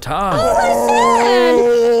my Satan.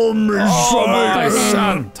 Oh, my Oh my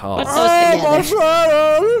Satan! Satan. What's those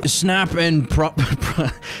together? Snap and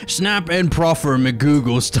Proffer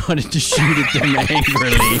McGoogle started to shoot at them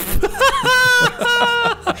angrily.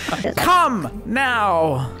 Come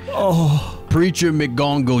now. Preacher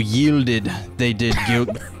McGongle yielded. They did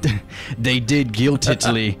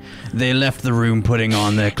guiltily. They left the room putting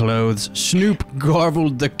on their clothes. Snoop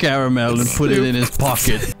gargled the caramel and put it in his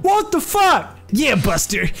pocket. What the fuck? Yeah,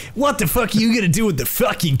 Buster. What the fuck are you gonna do with the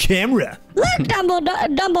fucking camera? Look,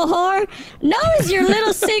 Dumbledore, knows your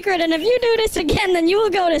little secret, and if you do this again, then you will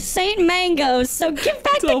go to St. Mango's. So give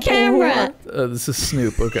back the camera. This is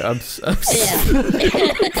Snoop. Okay, I'm Snoop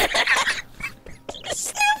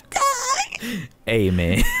Dogg. Hey,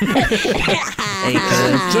 man.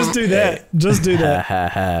 Just do that. Just do that. Ha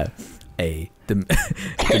ha. Hey, the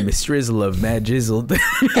mistrizzle of Mad Jizzle.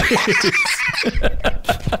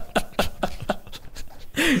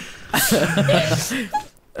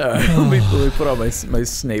 Let me put on my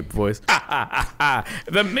Snape voice.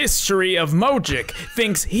 The mystery of Mojic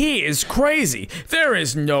thinks he is crazy. There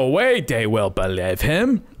is no way they will believe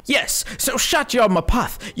him. Yes, so shut your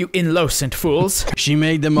mapath, you innocent fools. She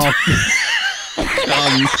made them all.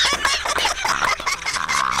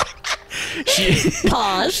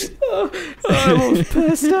 Pause. I was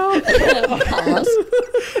pissed out. Pause.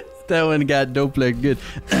 That one got dope like good.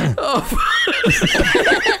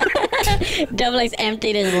 Doublex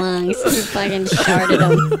emptied his lungs. He fucking sharded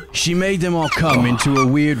them. She made them all come into a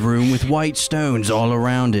weird room with white stones all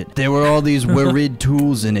around it. There were all these weird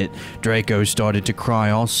tools in it. Draco started to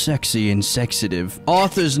cry all sexy and sexative.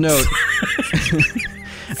 Author's note.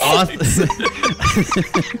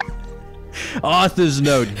 Author's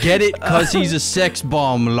note. Get it? Cause he's a sex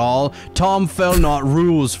bomb, lol. Tom Felnott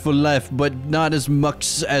rules for left, but not as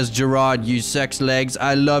much as Gerard, you sex legs.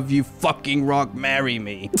 I love you, fucking rock, marry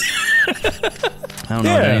me. I don't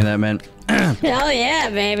know what any of that meant. Hell yeah,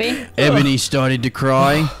 baby. Ebony started to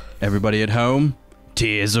cry. Everybody at home?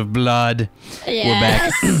 Tears of blood.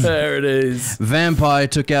 Yes. We're back. There it is. Vampire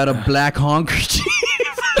took out a black handkerchief.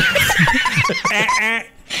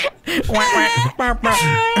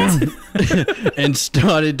 and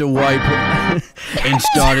started to wipe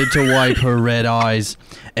her red eyes.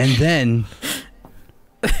 And then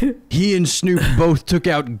he and Snoop both took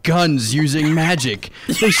out guns using magic.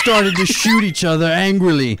 They started to shoot each other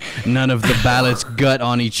angrily. None of the ballots got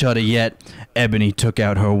on each other yet. Ebony took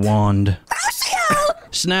out her wand.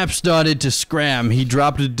 Snap started to scram. He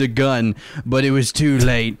dropped the gun, but it was too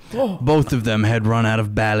late. Both of them had run out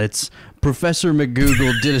of ballots. Professor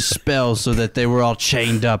McGoogle did a spell so that they were all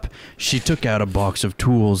chained up. She took out a box of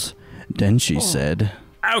tools. Then she said,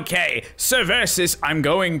 Okay, Sir Versus, I'm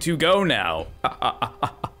going to go now.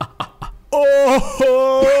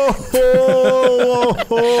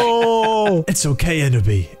 It's okay,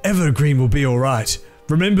 Enderby. Evergreen will be alright.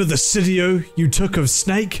 Remember the Sidio you took of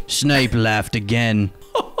Snake? Snape laughed again.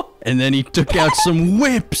 And then he took out some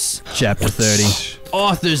whips. Chapter 30.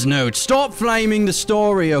 Author's note. Stop flaming the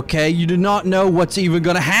story, okay? You do not know what's even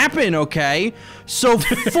gonna happen, okay? So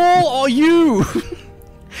full are you.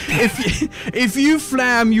 If you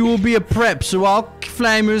flam, you will be a prep, so all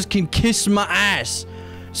flamers can kiss my ass.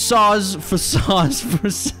 Saws for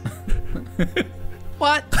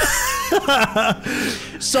what?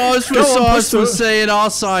 Saws for saying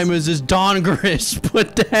Alzheimer's is dangerous,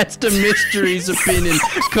 but that's the mystery's opinion,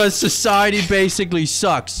 cause society basically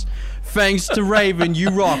sucks. Thanks to Raven, you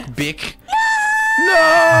rock, Bick. No!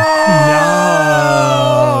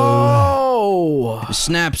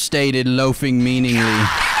 Snap stated, loafing meaningly.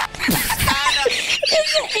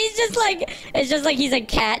 He's just like, it's just like he's a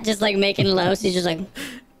cat just like making loafs. He's just like.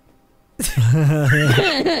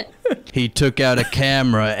 He took out a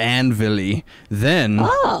camera anvilly. Then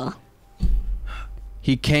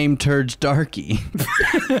he came turds darky.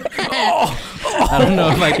 I don't know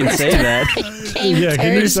if I can say that. Yeah,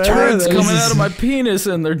 can you say Turds that? coming out of my penis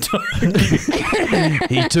and they're dark.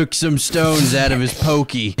 He took some stones out of his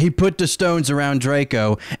pokey. He put the stones around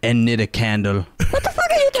Draco and lit a candle. What the fuck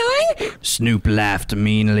are you doing? Snoop laughed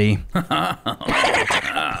meanly.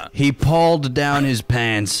 He pulled down his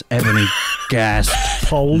pants. Ebony gasped.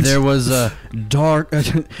 There was a dork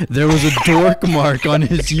mark on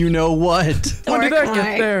his you-know-what. When did that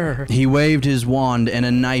get there. He waved his wand and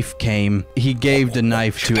a knife came. He gave the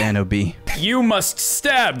knife to Enobi. You must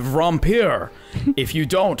stab Vampire. If you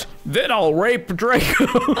don't, then I'll rape Draco.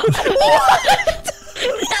 What?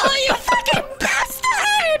 No, you fucking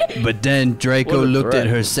bastard! But then Draco looked at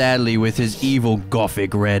her sadly with his evil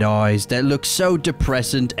gothic red eyes that looked so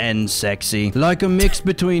depressant and sexy, like a mix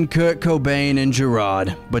between Kurt Cobain and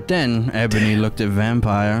Gerard. But then Ebony looked at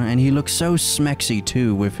Vampire and he looked so smexy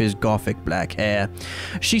too with his gothic black hair.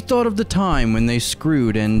 She thought of the time when they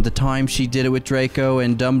screwed and the time she did it with Draco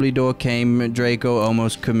and Dumbledore came, Draco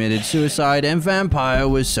almost committed suicide and Vampire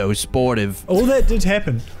was so sportive. All that did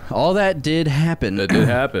happen. All that did happen. That did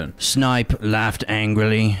happen. Snipe laughed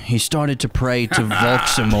angrily. He started to pray to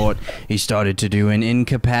Voldemort. He started to do an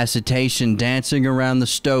incapacitation dancing around the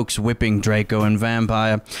Stokes, whipping Draco and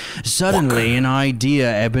Vampire. Suddenly, an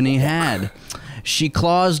idea Ebony had. She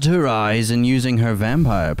closed her eyes and using her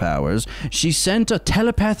vampire powers, she sent a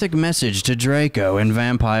telepathic message to Draco and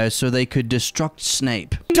Vampire so they could destruct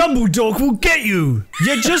Snape. Dumbledore will get you!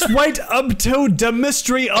 You just wait up till the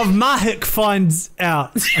mystery of Mahik finds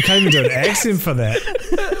out. I can't even do an accent for that.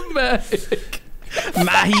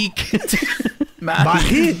 Mahik.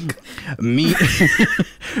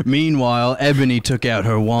 Meanwhile, Ebony took out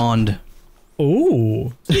her wand.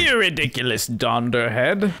 Ooh. You ridiculous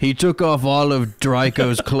dunderhead. He took off all of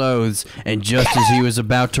Draco's clothes, and just as he was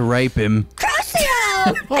about to rape him...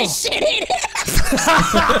 Crucio! I shit it!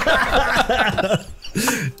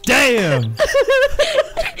 Damn!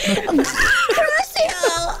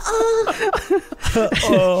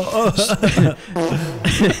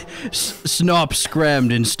 Snop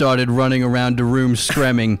screamed and started running around the room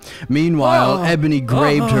screaming. Meanwhile, Ebony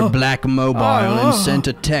grabbed her black mobile and sent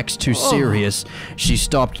a text to Sirius. She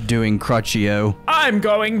stopped doing Crucio. I'm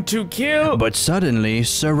going to kill... But suddenly,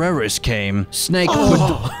 Cereris came. Snake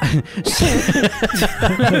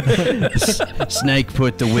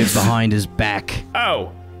put the whip behind his back.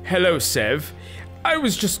 Oh, hello, Sev. I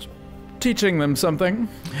was just teaching them something.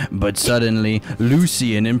 But suddenly,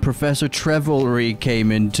 Lucian and Professor Trevelry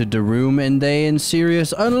came into the room and they and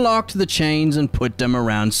Sirius unlocked the chains and put them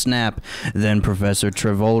around Snap. Then Professor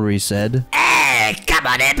Trevelry said, Hey, come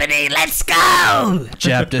on, Ebony, let's go!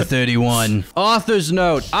 Chapter 31. Author's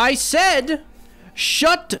note. I said,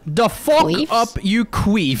 shut the fuck up, you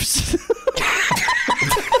queefs.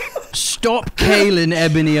 Stop Kaylin,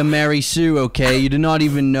 Ebony, and Mary Sue, okay? You do not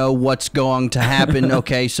even know what's going to happen,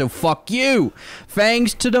 okay? So fuck you.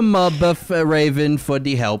 Thanks to the Mubbuff Raven for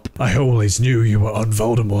the help. I always knew you were on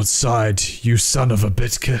Voldemort's side, you son of a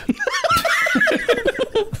bitka.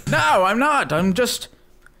 No, I'm not. I'm just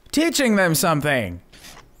teaching them something.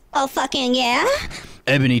 Oh, fucking yeah?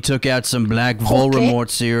 Ebony took out some black Voldemort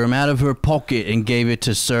serum out of her pocket and gave it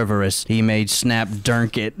to Cerberus. He made Snap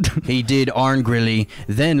drink it. He did angrily.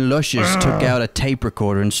 Then Lucius took out a tape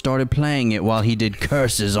recorder and started playing it while he did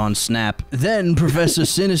curses on Snap. Then Professor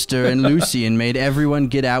Sinister and Lucian made everyone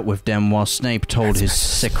get out with them while Snape told his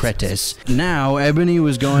secretes. Now, Ebony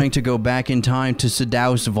was going to go back in time to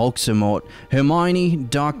seduce Voldemort. Hermione,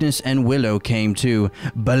 Darkness, and Willow came too.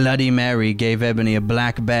 Bloody Mary gave Ebony a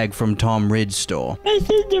black bag from Tom Ridd's store.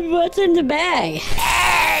 What's in the bag?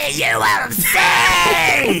 Hey, you will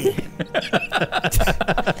see!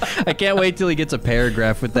 I can't wait till he gets a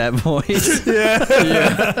paragraph with that voice.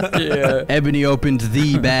 Yeah. Ebony opened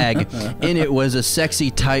the bag. In it was a sexy,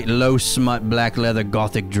 tight, low smut black leather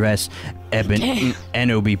gothic dress.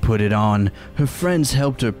 Enobi put it on. Her friends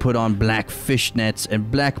helped her put on black fishnets and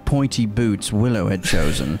black pointy boots Willow had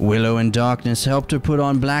chosen. Willow and Darkness helped her put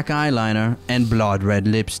on black eyeliner and blood red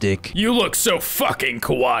lipstick. You look so fucking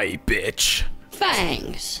kawaii, bitch.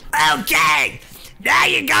 Thanks. Okay, now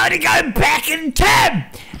you're going to go back in time.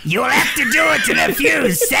 You'll have to do it in a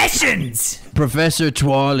few sessions. Professor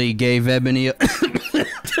Twally gave Ebony a...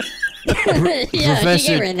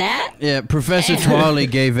 Professor Twally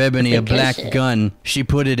gave Ebony a black gun. She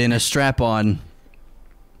put it in a strap-on.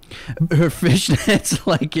 Her fishnets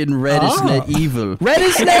like in Reddisnet Evil.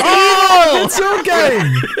 Reddisnet Evil! It's your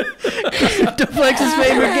game! Deflex's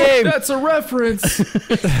favorite game! That's a reference.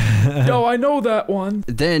 Yo, I know that one.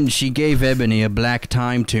 Then she gave Ebony a black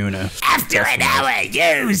time tuner. After an hour,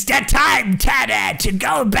 use the time turner to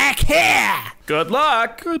go back here. Good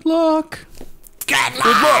luck. Good luck. Good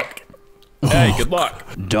luck. Hey, good luck.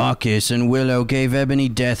 Darkness and Willow gave Ebony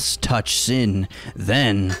Death's touch sin.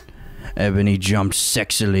 Then... Ebony jumped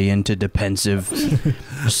sexily into defensive.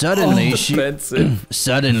 Suddenly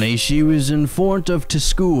she was in front of to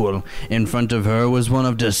school. In front of her was one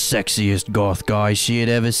of the sexiest goth guys she had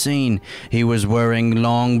ever seen. He was wearing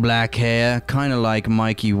long black hair, kind of like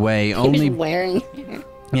Mikey Way.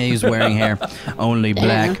 Yeah, he was wearing hair, only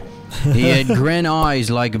black. He had green eyes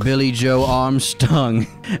like Billy Joe Armstrong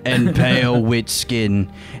and pale wet skin.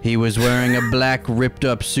 He was wearing a black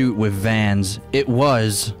ripped-up suit with Vans. It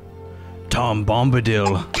was Tom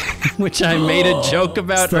Bombadil, which I made a joke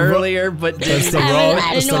about earlier, but that's the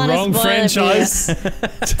wrong franchise.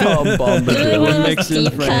 Tom Bombadil. One of those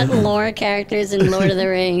deep-cut lore characters in Lord of the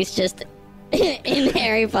Rings, just in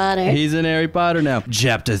Harry Potter. He's in Harry Potter now.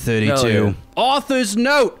 Chapter 32. Yeah. Author's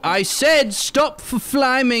note. I said stop for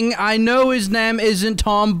flaming. I know his name isn't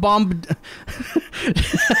Tom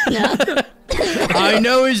I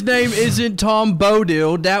know his name isn't Tom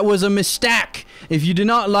Bodil. That was a mistake. If you do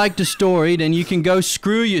not like the story, then you can go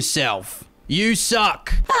screw yourself. You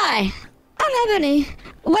suck. Hi, I'm Ebony.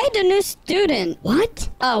 Wait, the new student. What?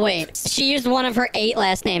 Oh, wait. She used one of her 8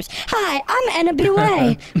 last names. Hi, I'm Annabelle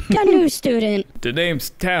Way, the new student. The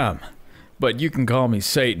name's Tam, but you can call me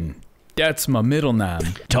Satan. That's my middle name.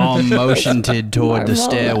 Tom motioned toward the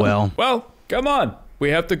stairwell. Well, come on. We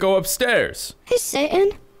have to go upstairs. Hey,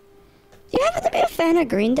 Satan. Do you happen to be a fan of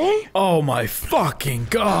Green Day? Oh my fucking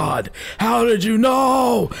god! How did you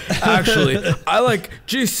know? Actually, I like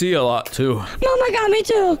GC a lot too. Oh my god, me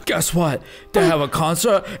too. Guess what? They have a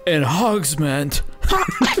concert in Hogsmeade.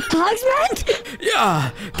 Hogsmeade?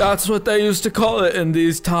 Yeah, that's what they used to call it in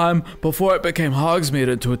these time before it became Hogsmeade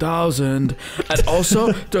in 2000. And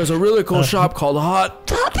also, there's a really cool shop called Hot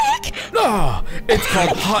Topic? No, it's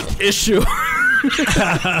called Hot Issue.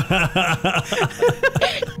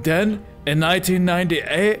 Then, in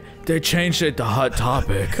 1998, they changed it to Hot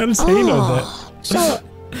Topic. How does he know that? So,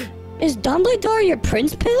 is Dumbledore your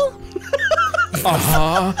prince pill?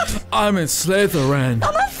 I'm in Slytherin.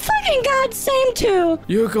 Oh my fucking god, same too.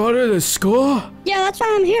 You go to the school? Yeah, that's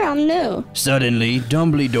why I'm here, I'm new. Suddenly,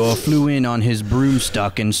 Dumbledore flew in on his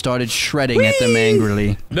broomstick and started shredding at them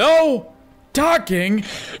angrily. No talking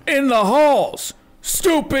in the halls,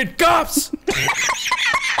 stupid cops!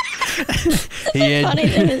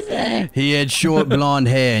 He had short blonde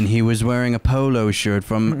hair and he was wearing a polo shirt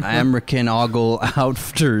from American Ogle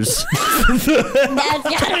Outfitters. That's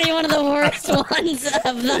gotta be one of the worst ones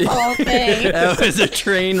of the whole thing. That was a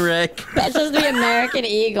train wreck. That's supposed to be American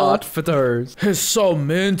Eagle. Outfitters. He's so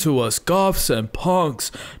mean to us goths and punks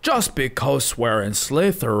just because we're in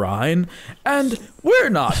Slytherin and we're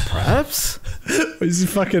not preps. Is he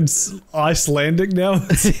fucking Icelandic now?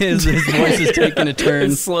 his voice is taking a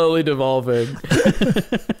turn. It's slowly devolving.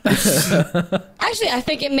 Actually, I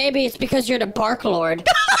think maybe it's because you're the Bark Lord.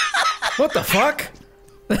 What the fuck?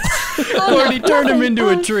 Lord, he turned him into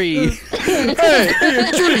a tree. Hey, you're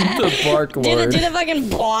a tree. The Bark Lord. Do the fucking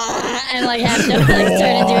blah and like have no like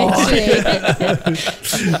turn into a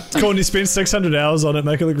tree. Courtney spent 600 hours on it,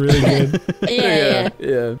 make it look really good.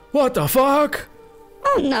 Yeah. What the fuck?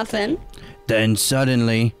 Oh, nothing. Then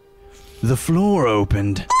suddenly, the floor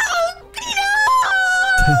opened.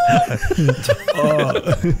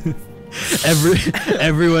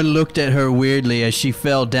 Everyone looked at her weirdly as she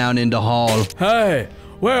fell down in the hall. Hey,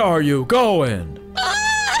 where are you going?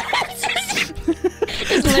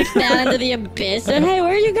 Just looks down into the abyss and hey,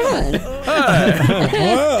 where are you going?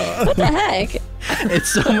 What the heck? It's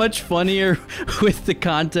so much funnier with the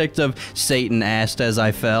context of Satan asked as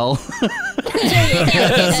I fell.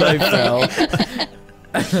 As I fell.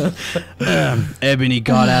 Ebony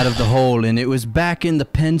got out of the hole, and it was back in the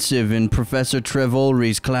pensive in Professor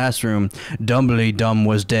Trevolri's classroom. Dumbledore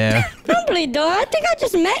was there. Dumbledore, I think I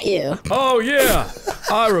just met you. Oh, yeah.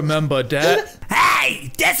 I remember that.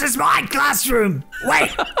 Hey, this is my classroom. Wait,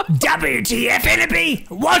 WTF, Enemy?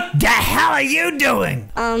 What the hell are you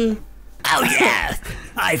doing? Oh, yeah.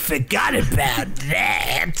 I forgot about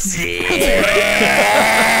that.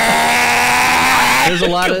 There's a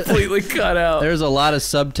lot of completely cut out. There's a lot of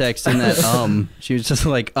subtext in that. She was just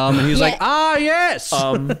like and he was like, yes.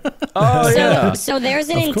 So there's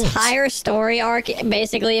an entire story arc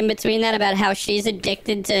basically in between that about how she's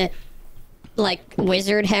addicted to like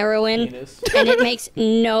wizard heroin, and it makes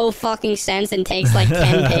no fucking sense and takes like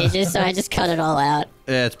 10 pages. So I just cut it all out.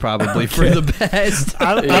 Yeah, it's probably for the best.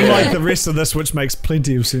 Unlike the rest of this, which makes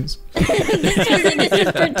plenty of sense. This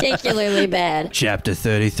is particularly bad. Chapter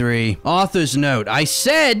 33. Author's note. I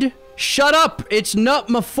said, shut up. It's not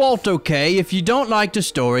my fault, okay? If you don't like the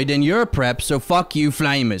story, then you're a prep, so fuck you,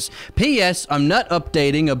 flamers. P.S. I'm not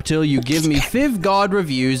updating until you give me 5 God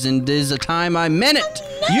reviews, and there's a time I meant it.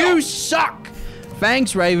 You suck.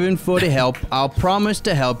 Thanks, Raven, for the help. I'll promise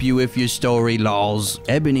to help you with your story, lols.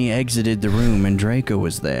 Ebony exited the room and Draco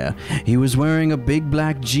was there. He was wearing a big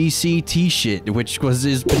black GC t-shirt, which was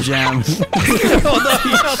his pajamas.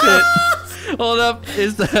 Hold up.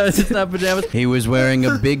 It's not pajamas. He was wearing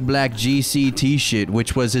a big black GC t-shirt,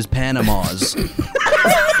 which was his Panamas.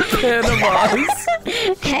 Panamas.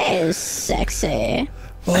 Hey, sexy.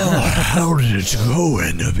 Oh, how did it go,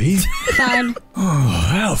 Enemy? Fine. Oh,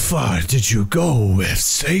 how far did you go with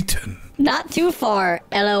Satan? Not too far,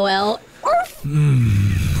 LOL.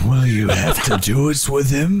 Will you have to do it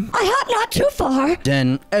with him? I hope not too far.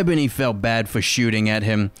 Then Ebony felt bad for shooting at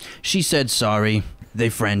him. She said sorry. They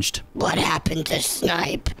Frenched. What happened to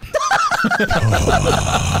Snipe?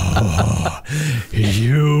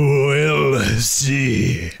 You will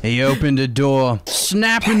see. He opened a door.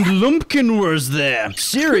 Snap and Lumpkin was there.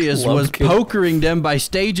 Sirius was pokering them by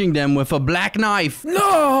staging them with a black knife.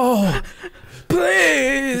 No!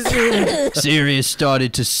 Please! Sirius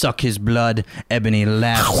started to suck his blood. Ebony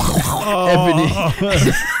laughed.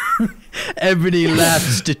 Ebony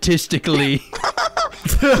laughed statistically.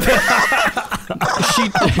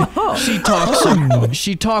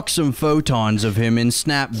 She talked some photons of him and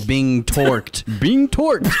Snap being torqued. Being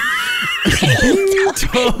torqued. Being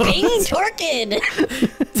torqued.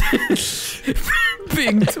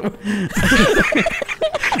 Being torqued.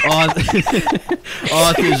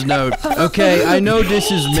 Author's note. Okay, I know this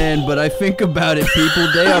is men, but I think about it, people.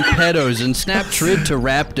 They are pedos, and Snap tried to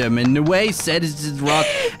rap them. And the way said his rock.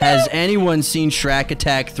 Has anyone seen Shrek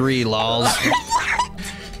Attack 3, lols?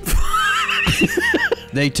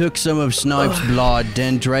 They took some of Snipe's blood,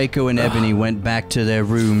 then Draco and Ebony went back to their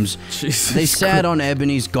rooms. They sat on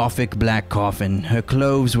Ebony's gothic black coffin. Her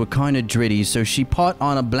clothes were kinda dritty, so she put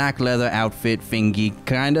on a black leather outfit thingy,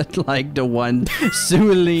 kinda like the one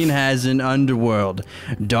Sualine has in Underworld.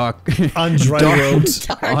 Darko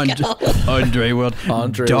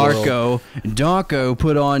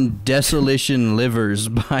put on Desolation Livers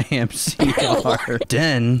by MCR.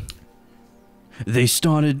 Then They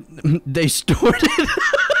started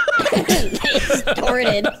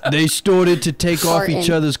to take off each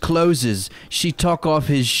other's clothes. She took off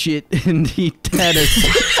his shit and he had a...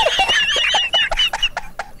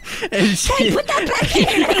 and she, hey, put that back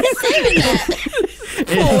in. I'm saving that.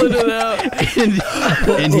 Pulling it out.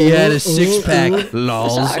 And he had a six-pack.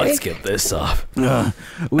 Lols. Sorry. Let's get this off.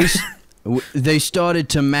 They started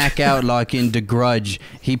to mac out like in The Grudge.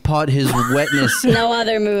 He put his wetness... No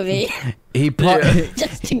other movie.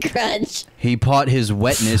 Just a Grudge. He put his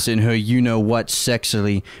wetness in her you-know-what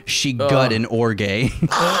sexily. She gut an orgay.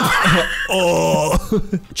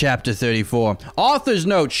 Chapter 34. Author's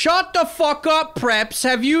note. Shut the fuck up, preps.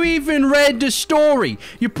 Have you even read the story?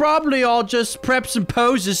 You're probably all just preps and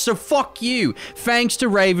poses, so fuck you. Thanks to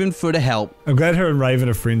Raven for the help. I'm glad her and Raven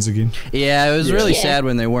are friends again. Yeah, it was really sad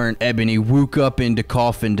when they weren't. Ebony woke up in the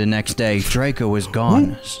coffin the next day. Draco was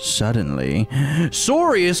gone. Suddenly,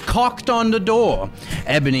 Sorius cocked on the door.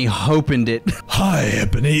 Ebony opened it. Hi,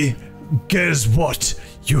 Ebony. Guess what?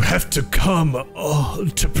 You have to come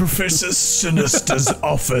to Professor Sinister's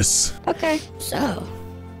office. Okay, so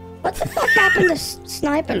what the fuck happened to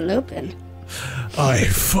Snipe and Lupin? I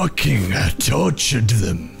fucking tortured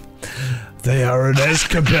them. They are in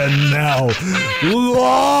Azkaban now.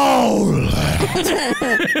 LOL!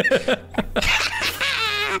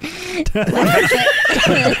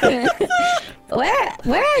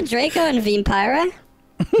 Where are Draco and Vampira?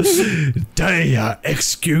 They are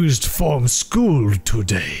excused from school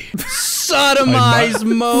today. Sodomize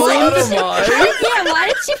mode. Yeah, why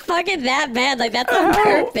did she fuck it that bad? Like, that's on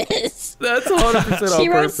purpose. That's 100% on purpose. She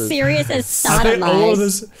wrote Sirius as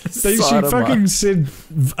sodomized. She fucking said,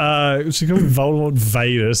 she called Voldemort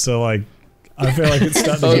Vader, so like, I feel like it's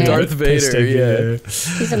starting to get Darth Vader, yeah.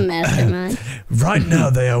 He's a mastermind. Right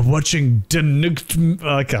now they are watching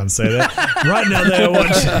I can't say that. Right now they are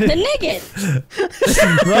watching The Nigget.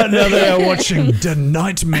 Right now they are watching The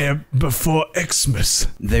Nightmare Before Xmas.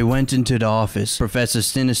 They went into the office. Professor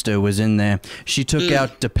Sinister was in there. She took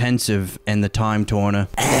out the pensive and the time turner.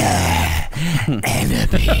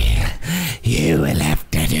 Enemy, you will have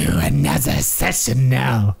to do another session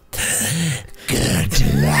now. Good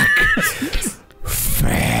luck.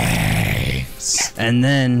 Thanks. And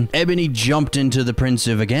then Ebony jumped into the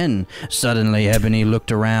pensive again. Suddenly, Ebony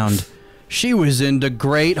looked around. She was in the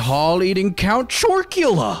great hall eating Count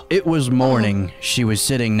Chorkula. It was morning. She was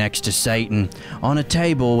sitting next to Satan. On a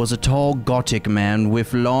table was a tall gothic man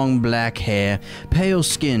with long black hair, pale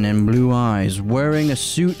skin and blue eyes, wearing a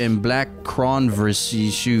suit and black Converse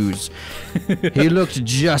shoes. He looked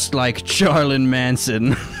just like Charlton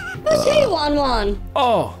Manson. Who's he, Wan?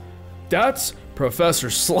 Oh, that's Professor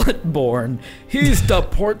Slutborn. He's the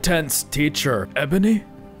portent's teacher. Ebony?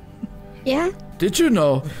 Yeah? Did you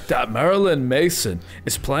know that Marilyn Mason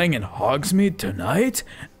is playing in Hogsmeade tonight?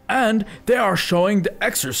 And they are showing The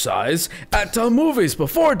Exercise at the movies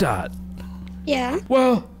before that. Yeah.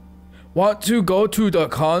 Well, want to go to the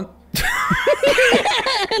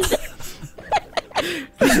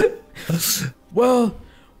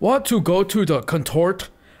want to go to the contort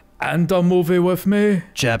and the movie with me?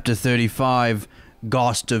 Chapter 35.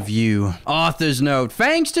 Ghost of You. Author's note.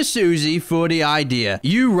 Thanks to Susie for the idea.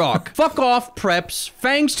 You rock. Fuck off, preps.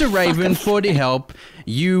 Thanks to Raven for the help.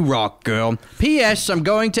 You rock, girl. P.S. I'm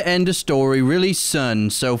going to end the story really soon,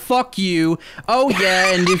 so fuck you. Oh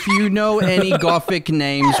yeah, and if you know any gothic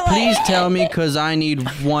names, please tell me, cause I need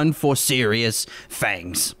one for serious.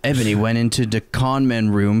 Thanks. Ebony went into the conman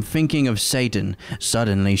room thinking of Satan.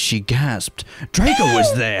 Suddenly she gasped. Draco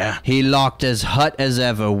was there. He looked as hot as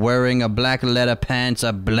ever, wearing a black leather pants,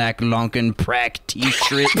 a black Lunken Prack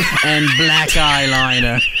t-shirt, and black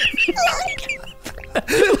eyeliner.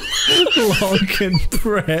 Lunken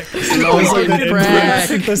Prack. Lunken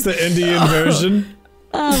Prack. That's the Indian version.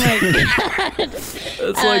 Oh my god.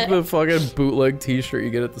 It's like the fucking bootleg t-shirt you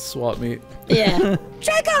get at the swap meet. Yeah.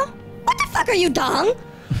 Draco, what the fuck are you, dong?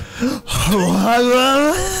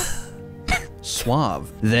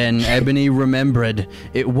 Suave. Then Ebony remembered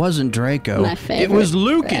it wasn't Draco. My favorite It was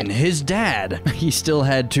Lucan, friend. his dad. He still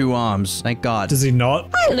had 2 arms, thank God. Does he not?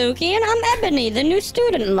 Hi, Lucian. I'm Ebony, the new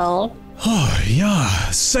student, lol. Oh,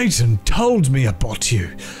 yeah, Satan told me about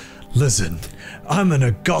you. Listen, I'm in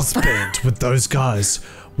a goth band with those guys.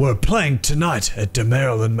 We're playing tonight at the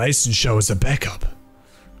Marilyn Mason show as a backup.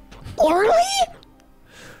 Orly?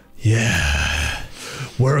 Yeah,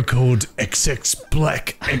 we're called XX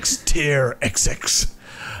Black X Tier XX.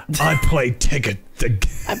 I play Ticket.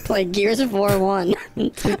 I played Gears of War 1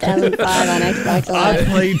 in 2005 on Xbox I Live.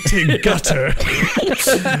 play Tiggutter.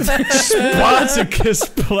 Spartacus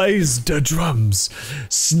plays the drums.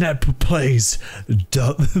 Snap plays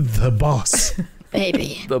the boss.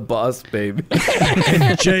 Baby. The boss, baby.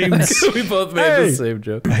 And James. We both made the same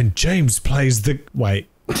joke. And James plays the. Wait.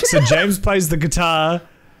 So James plays the guitar.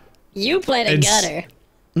 You played a gutter.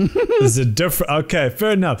 There's a different. Okay,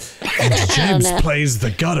 fair enough. And James plays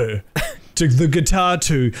the gutter. To the guitar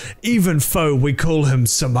to even foe, we call him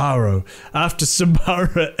Samaro, after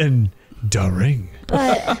Samara in The Ring.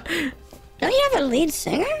 But don't you have a lead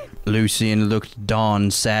singer? Lucian looked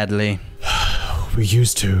Dawn sadly. We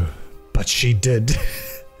used to, but she did.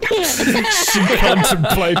 She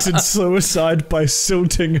contemplated suicide by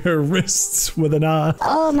silting her wrists with an R.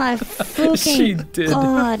 Oh my fucking She did.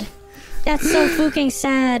 god. That's so fucking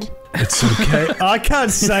sad. It's okay. I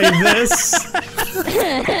can't say this.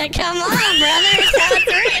 Come on, brother. It's how it's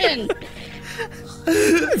written.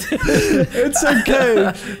 It's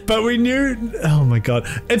okay, but we knew. Oh my god,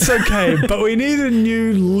 it's okay, but we need a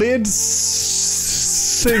new lead singer.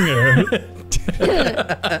 Put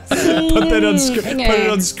that on screen. Put it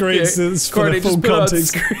on screen so it's for Courtney, the full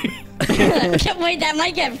just put it on context. Wait, that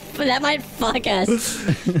might fuck us.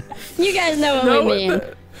 You guys know what we mean.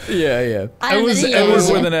 Yeah. It was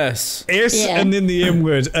with an S. S Yeah. and then the M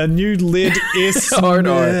word. A new lead S. Hard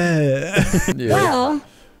R. Yeah. Well,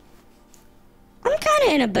 I'm kind of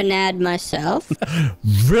in a banad myself.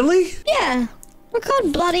 Really? Yeah. We're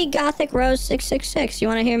called Bloody Gothic Rose 666. You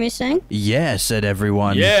want to hear me sing? Yeah, said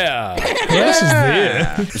everyone. Yeah. Yes, is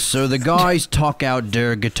there. So the guys took out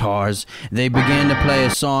their guitars. They began to play a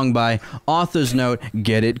song by Author's Note.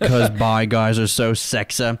 Get it? Cause bi guys are so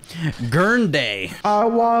sexa. Gurnday. I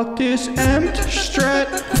walk this empty street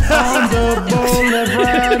on the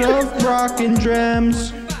boulevard of rock and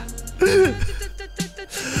drums.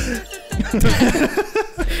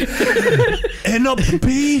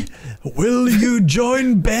 NP, will you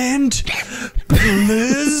join band,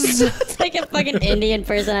 please? It's like a fucking Indian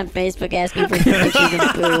person on Facebook asking for pictures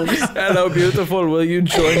of boobs. Hello, beautiful. Will you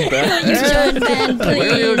join back? Will you join band,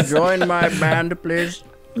 Will you please? join my band, please?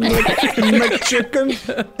 McChicken.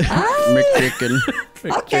 McChicken.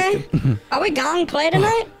 Okay. Are we gonna play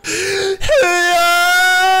tonight?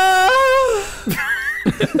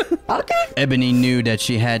 Okay. Ebony knew that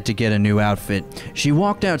she had to get a new outfit. She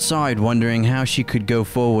walked outside wondering how she could go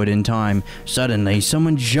forward in time. Suddenly,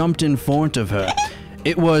 someone jumped in front of her.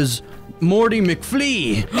 It was Morty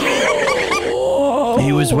McFlea.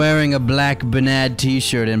 He was wearing a black Banad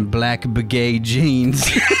t-shirt and black Begay jeans.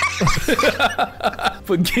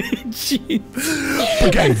 Begay jeans.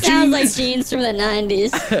 That sounds like jeans from the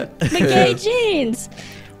 90s. McKay jeans.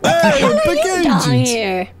 What the hell are you doing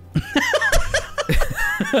here?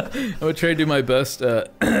 I'm gonna try to do my best.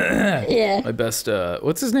 Yeah. My best.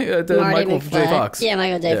 What's his name? Marty Michael J. McFly. Fox. Yeah,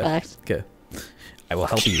 Michael J. Fox. Okay. I will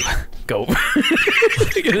help you. Go.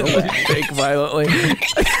 Shake violently.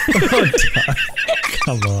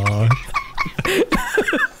 Come on.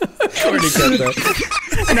 Corny cut that.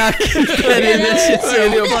 Not that in. That's just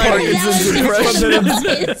so funny.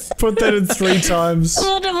 Put that in 3 times.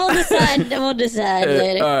 We'll decide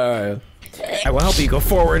later. I will help you go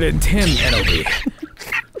forward in Tim NOB.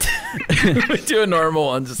 Do a normal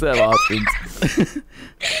one, just have options.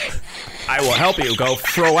 I will help you go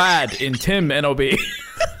froad in Tim NOB.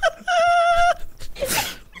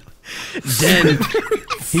 Then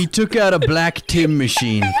he took out a black Tim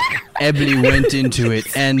machine. Ebony went into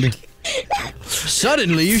it, and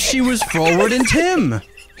suddenly she was forward in Tim.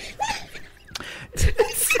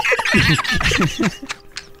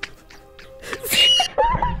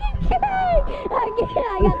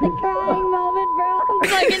 I got the crying moment, bro. I'm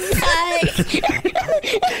fucking dying.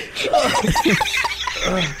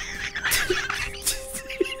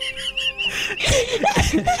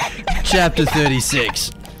 Chapter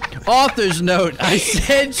 36. Author's note. I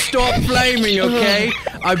said stop flaming, okay?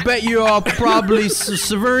 I bet you are probably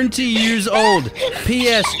 70 years old.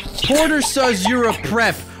 P.S. Porter says you're a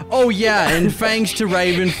prep. Oh yeah, and thanks to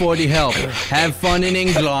Raven for the help. Have fun in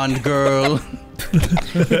England, girl.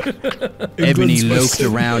 Ebony looked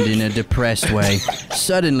around in a depressed way.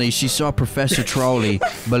 Suddenly, she saw Professor Trolley,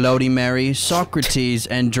 Bloody Mary, Socrates,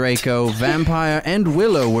 and Draco, Vampire, and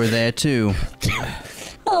Willow were there too.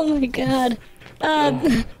 Oh my god. Oh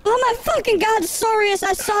my fucking god, Sorius,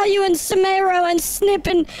 I saw you and Samaro and Snip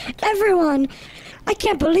and everyone. I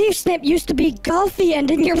can't believe Snip used to be golfy and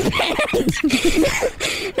in your band.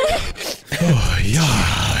 Oh, yeah,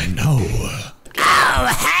 I know. Oh,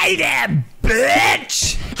 hey there,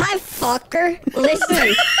 bitch! Hi, fucker.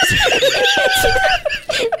 Listen.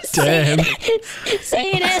 Damn.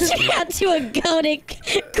 Say an astronaut to a goated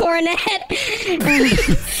cornet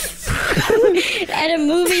at a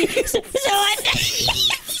movie. So I.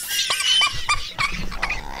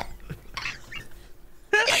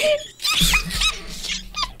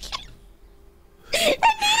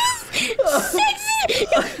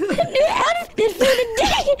 New outfit for the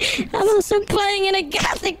day. I'm also playing in a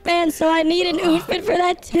gothic band, so I need an outfit for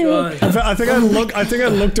that too. I think I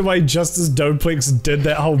looked away just as Dopeplix did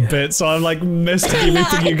that whole bit, so I like missed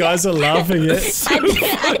everything you guys are laughing at.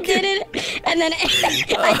 I did it, and then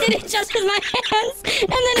I did it just with my hands, and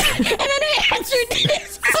then I answered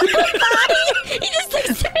his body. He just like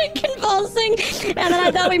started convulsing, and then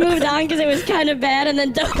I thought we moved on because it was kind of bad, and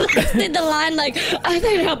then Dopeplix did the line like, "I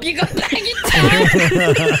can help you go back in time."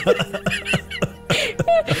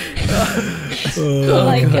 Oh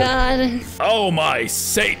my god. Oh my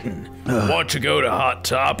Satan. Want to go to Hot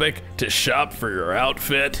Topic to shop for your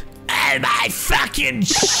outfit? Oh my fucking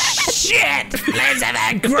shit! Let's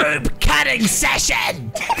have a group cutting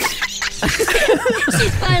session!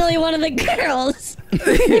 She's finally one of the girls.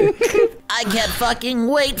 I can't fucking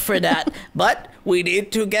wait for that. But we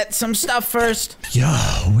need to get some stuff first.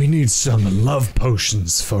 Yeah, we need some love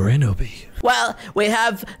potions for Enobi. Well, we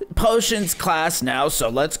have potions class now, so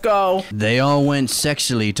let's go. They all went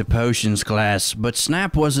sexily to potions class, but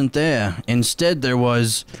Snap wasn't there. Instead, there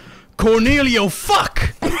was Cornelio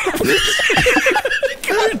Fuck.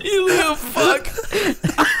 Cornelio Fuck.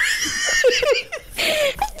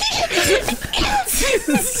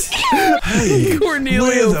 Hey,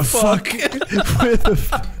 Cornelio Fuck. Where the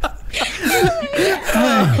fuck?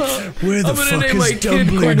 Where the fuck is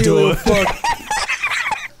Dumbledore?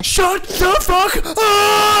 Shut the fuck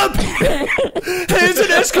up! Here's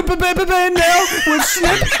an Escapade now with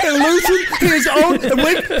Snip and Lucian. He is old and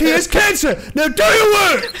weak. He has cancer. Now do your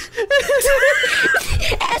work!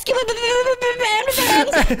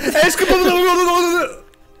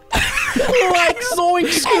 Like Zoink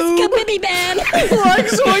Scoob. Escapade Man. Like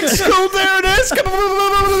Zoink Scoob there and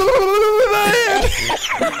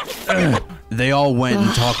Escapade. They all went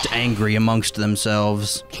and talked angry amongst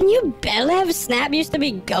themselves. Can you believe Snap used to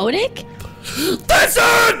be Godic? That's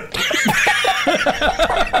it!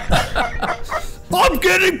 I'm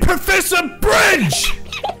getting Professor Bridge!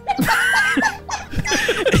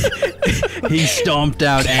 He stomped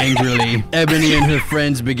out angrily. Ebony and her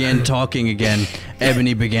friends began talking again.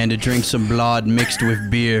 Ebony began to drink some blood mixed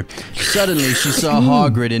with beer. Suddenly, she saw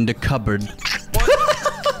Hagrid in the cupboard.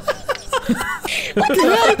 What the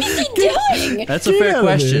hell is he doing? That's a fair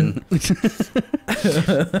question.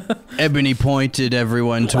 Ebony pointed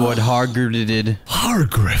everyone toward Hagrid.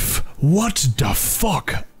 Hargriff, what the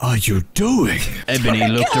fuck are you doing? Ebony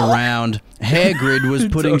looked around. Hagrid was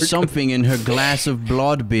putting something in her glass of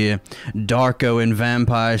blood beer. Darko and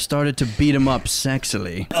Vampire started to beat him up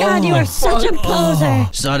sexily. God, you are such a poser.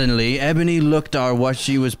 Suddenly, Ebony looked at what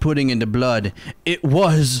she was putting in the blood. It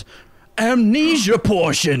was amnesia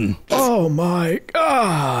portion. Oh my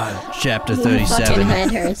god. Chapter My fucking 37.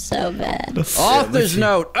 head hurts so bad. Author's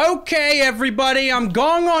note. Okay, everybody, I'm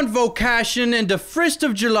going on vacation in the 1st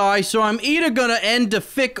of July, so I'm either gonna end the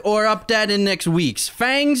fic or up that in next week's.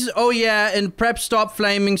 Fangs, oh yeah, and prep stop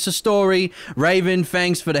flaming, so story. Raven,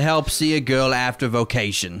 thanks for the help, see a girl after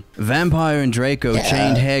vocation. Vampire and Draco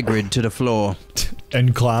chained Hagrid to the floor.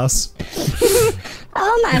 In class.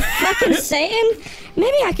 Oh my fucking Satan!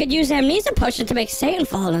 Maybe I could use amnesia potion to make Satan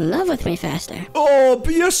fall in love with me faster. Oh,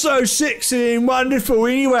 but you're so sexy and wonderful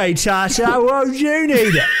anyway, Tata. Why would you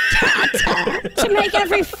need it? To make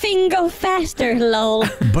everything go faster, lol.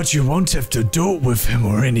 But you won't have to do it with him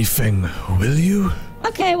or anything, will you?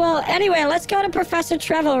 Okay, well, anyway, let's go to Professor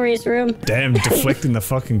Trevelry's room. Damn, deflecting the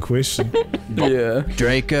fucking question. Yeah.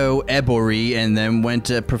 Draco, Ebory, and then went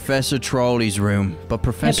to Professor Trolley's room. But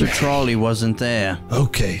Professor Trolley wasn't there.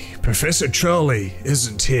 Okay, Professor Trolley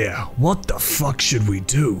isn't here. What the fuck should we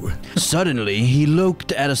do? Suddenly, he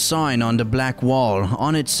looked at a sign on the black wall.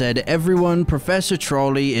 On it said, "Everyone, Professor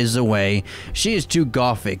Trolley is away. She is too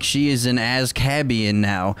gothic. She is an Azkabian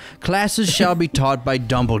now. Classes shall be taught by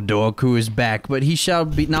Dumbledore, who is back, but he shall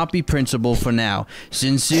not be principal for now.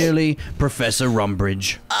 Sincerely, Professor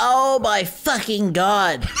Rumbridge." Oh my fucking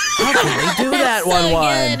god. How can they do that, That's so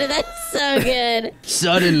One? good. That's so good.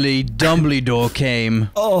 Suddenly, Dumbledore came.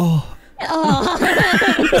 Oh.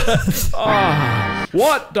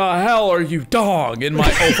 What the hell are you doing in my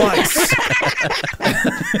device?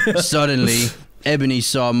 Suddenly, Ebony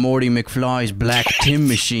saw Morty McFly's black Tim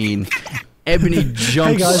machine. Ebony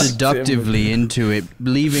jumped seductively into it,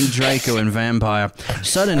 leaving Draco and Vampire.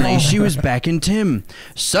 Suddenly, she was back in Tim.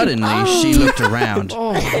 Suddenly, she looked around.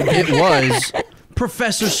 It was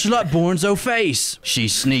Professor Slutborn's face. She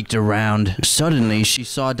sneaked around. Suddenly, she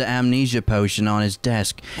saw the amnesia potion on his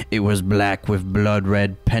desk. It was black with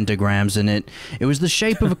blood-red pentagrams in it. It was the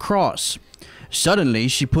shape of a cross. Suddenly,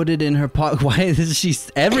 she put it in her pocket. Why is she?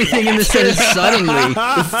 Everything in this sentence suddenly.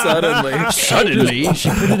 Suddenly, she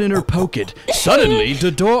put it in her pocket. Suddenly,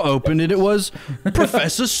 the door opened and it was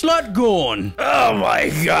Professor Slutgorn. Oh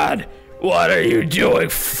my god. What are you doing,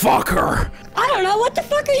 fucker? I don't know. What the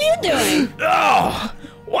fuck are you doing? Oh,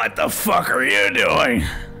 what the fuck are you doing?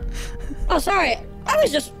 Oh, sorry. I was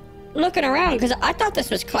just looking around because I thought this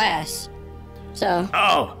was class. So.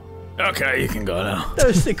 Oh. Okay, you can go now. That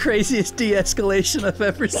was the craziest de-escalation I've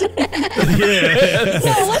ever seen. Yeah.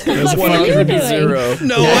 No, what the fuck are you doing?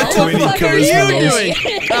 No, what the fuck are you doing?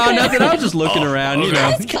 Oh, nothing. I was just looking around, you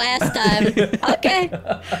know. It's class time. Okay.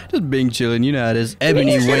 Just being chilling, you know how it is.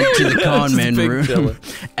 Ebony went to the conman room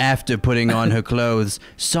after putting on her clothes.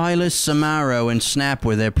 Silas, Samaro, and Snap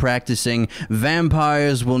were there practicing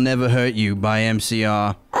Vampires Will Never Hurt You by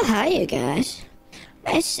MCR. Oh, hi, you guys.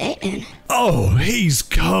 It's Satan. Oh, he's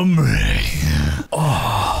coming.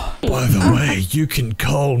 Oh, by the way, you can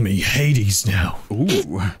call me Hades now.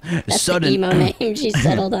 Ooh. That's the emo name she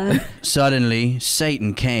settled on. Suddenly,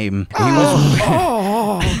 Satan came. He was.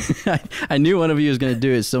 I knew one of you was gonna do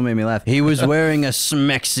it. It still made me laugh. He was wearing a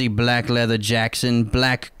smexy black leather Jackson,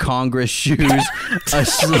 black Congress shoes,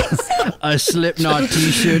 a Slipknot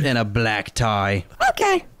T-shirt, and a black tie.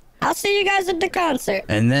 Okay. I'll see you guys at the concert.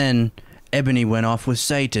 And then Ebony went off with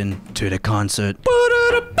Satan to the concert. My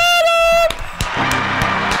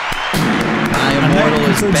Immortal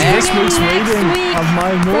is back. Next week of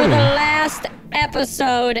My Immortal. for the last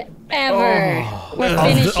episode ever. We're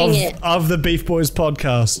finishing it. Of the Beef Boys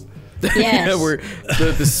podcast. Yes. Yeah, we're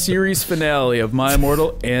the series finale of My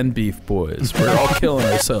Immortal and Beef Boys. We're all killing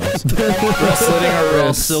ourselves. We're slitting our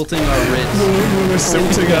wrists. Silting our wrists. We're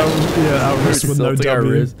silting our wrists with no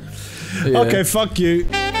W. Yeah. Okay, fuck you.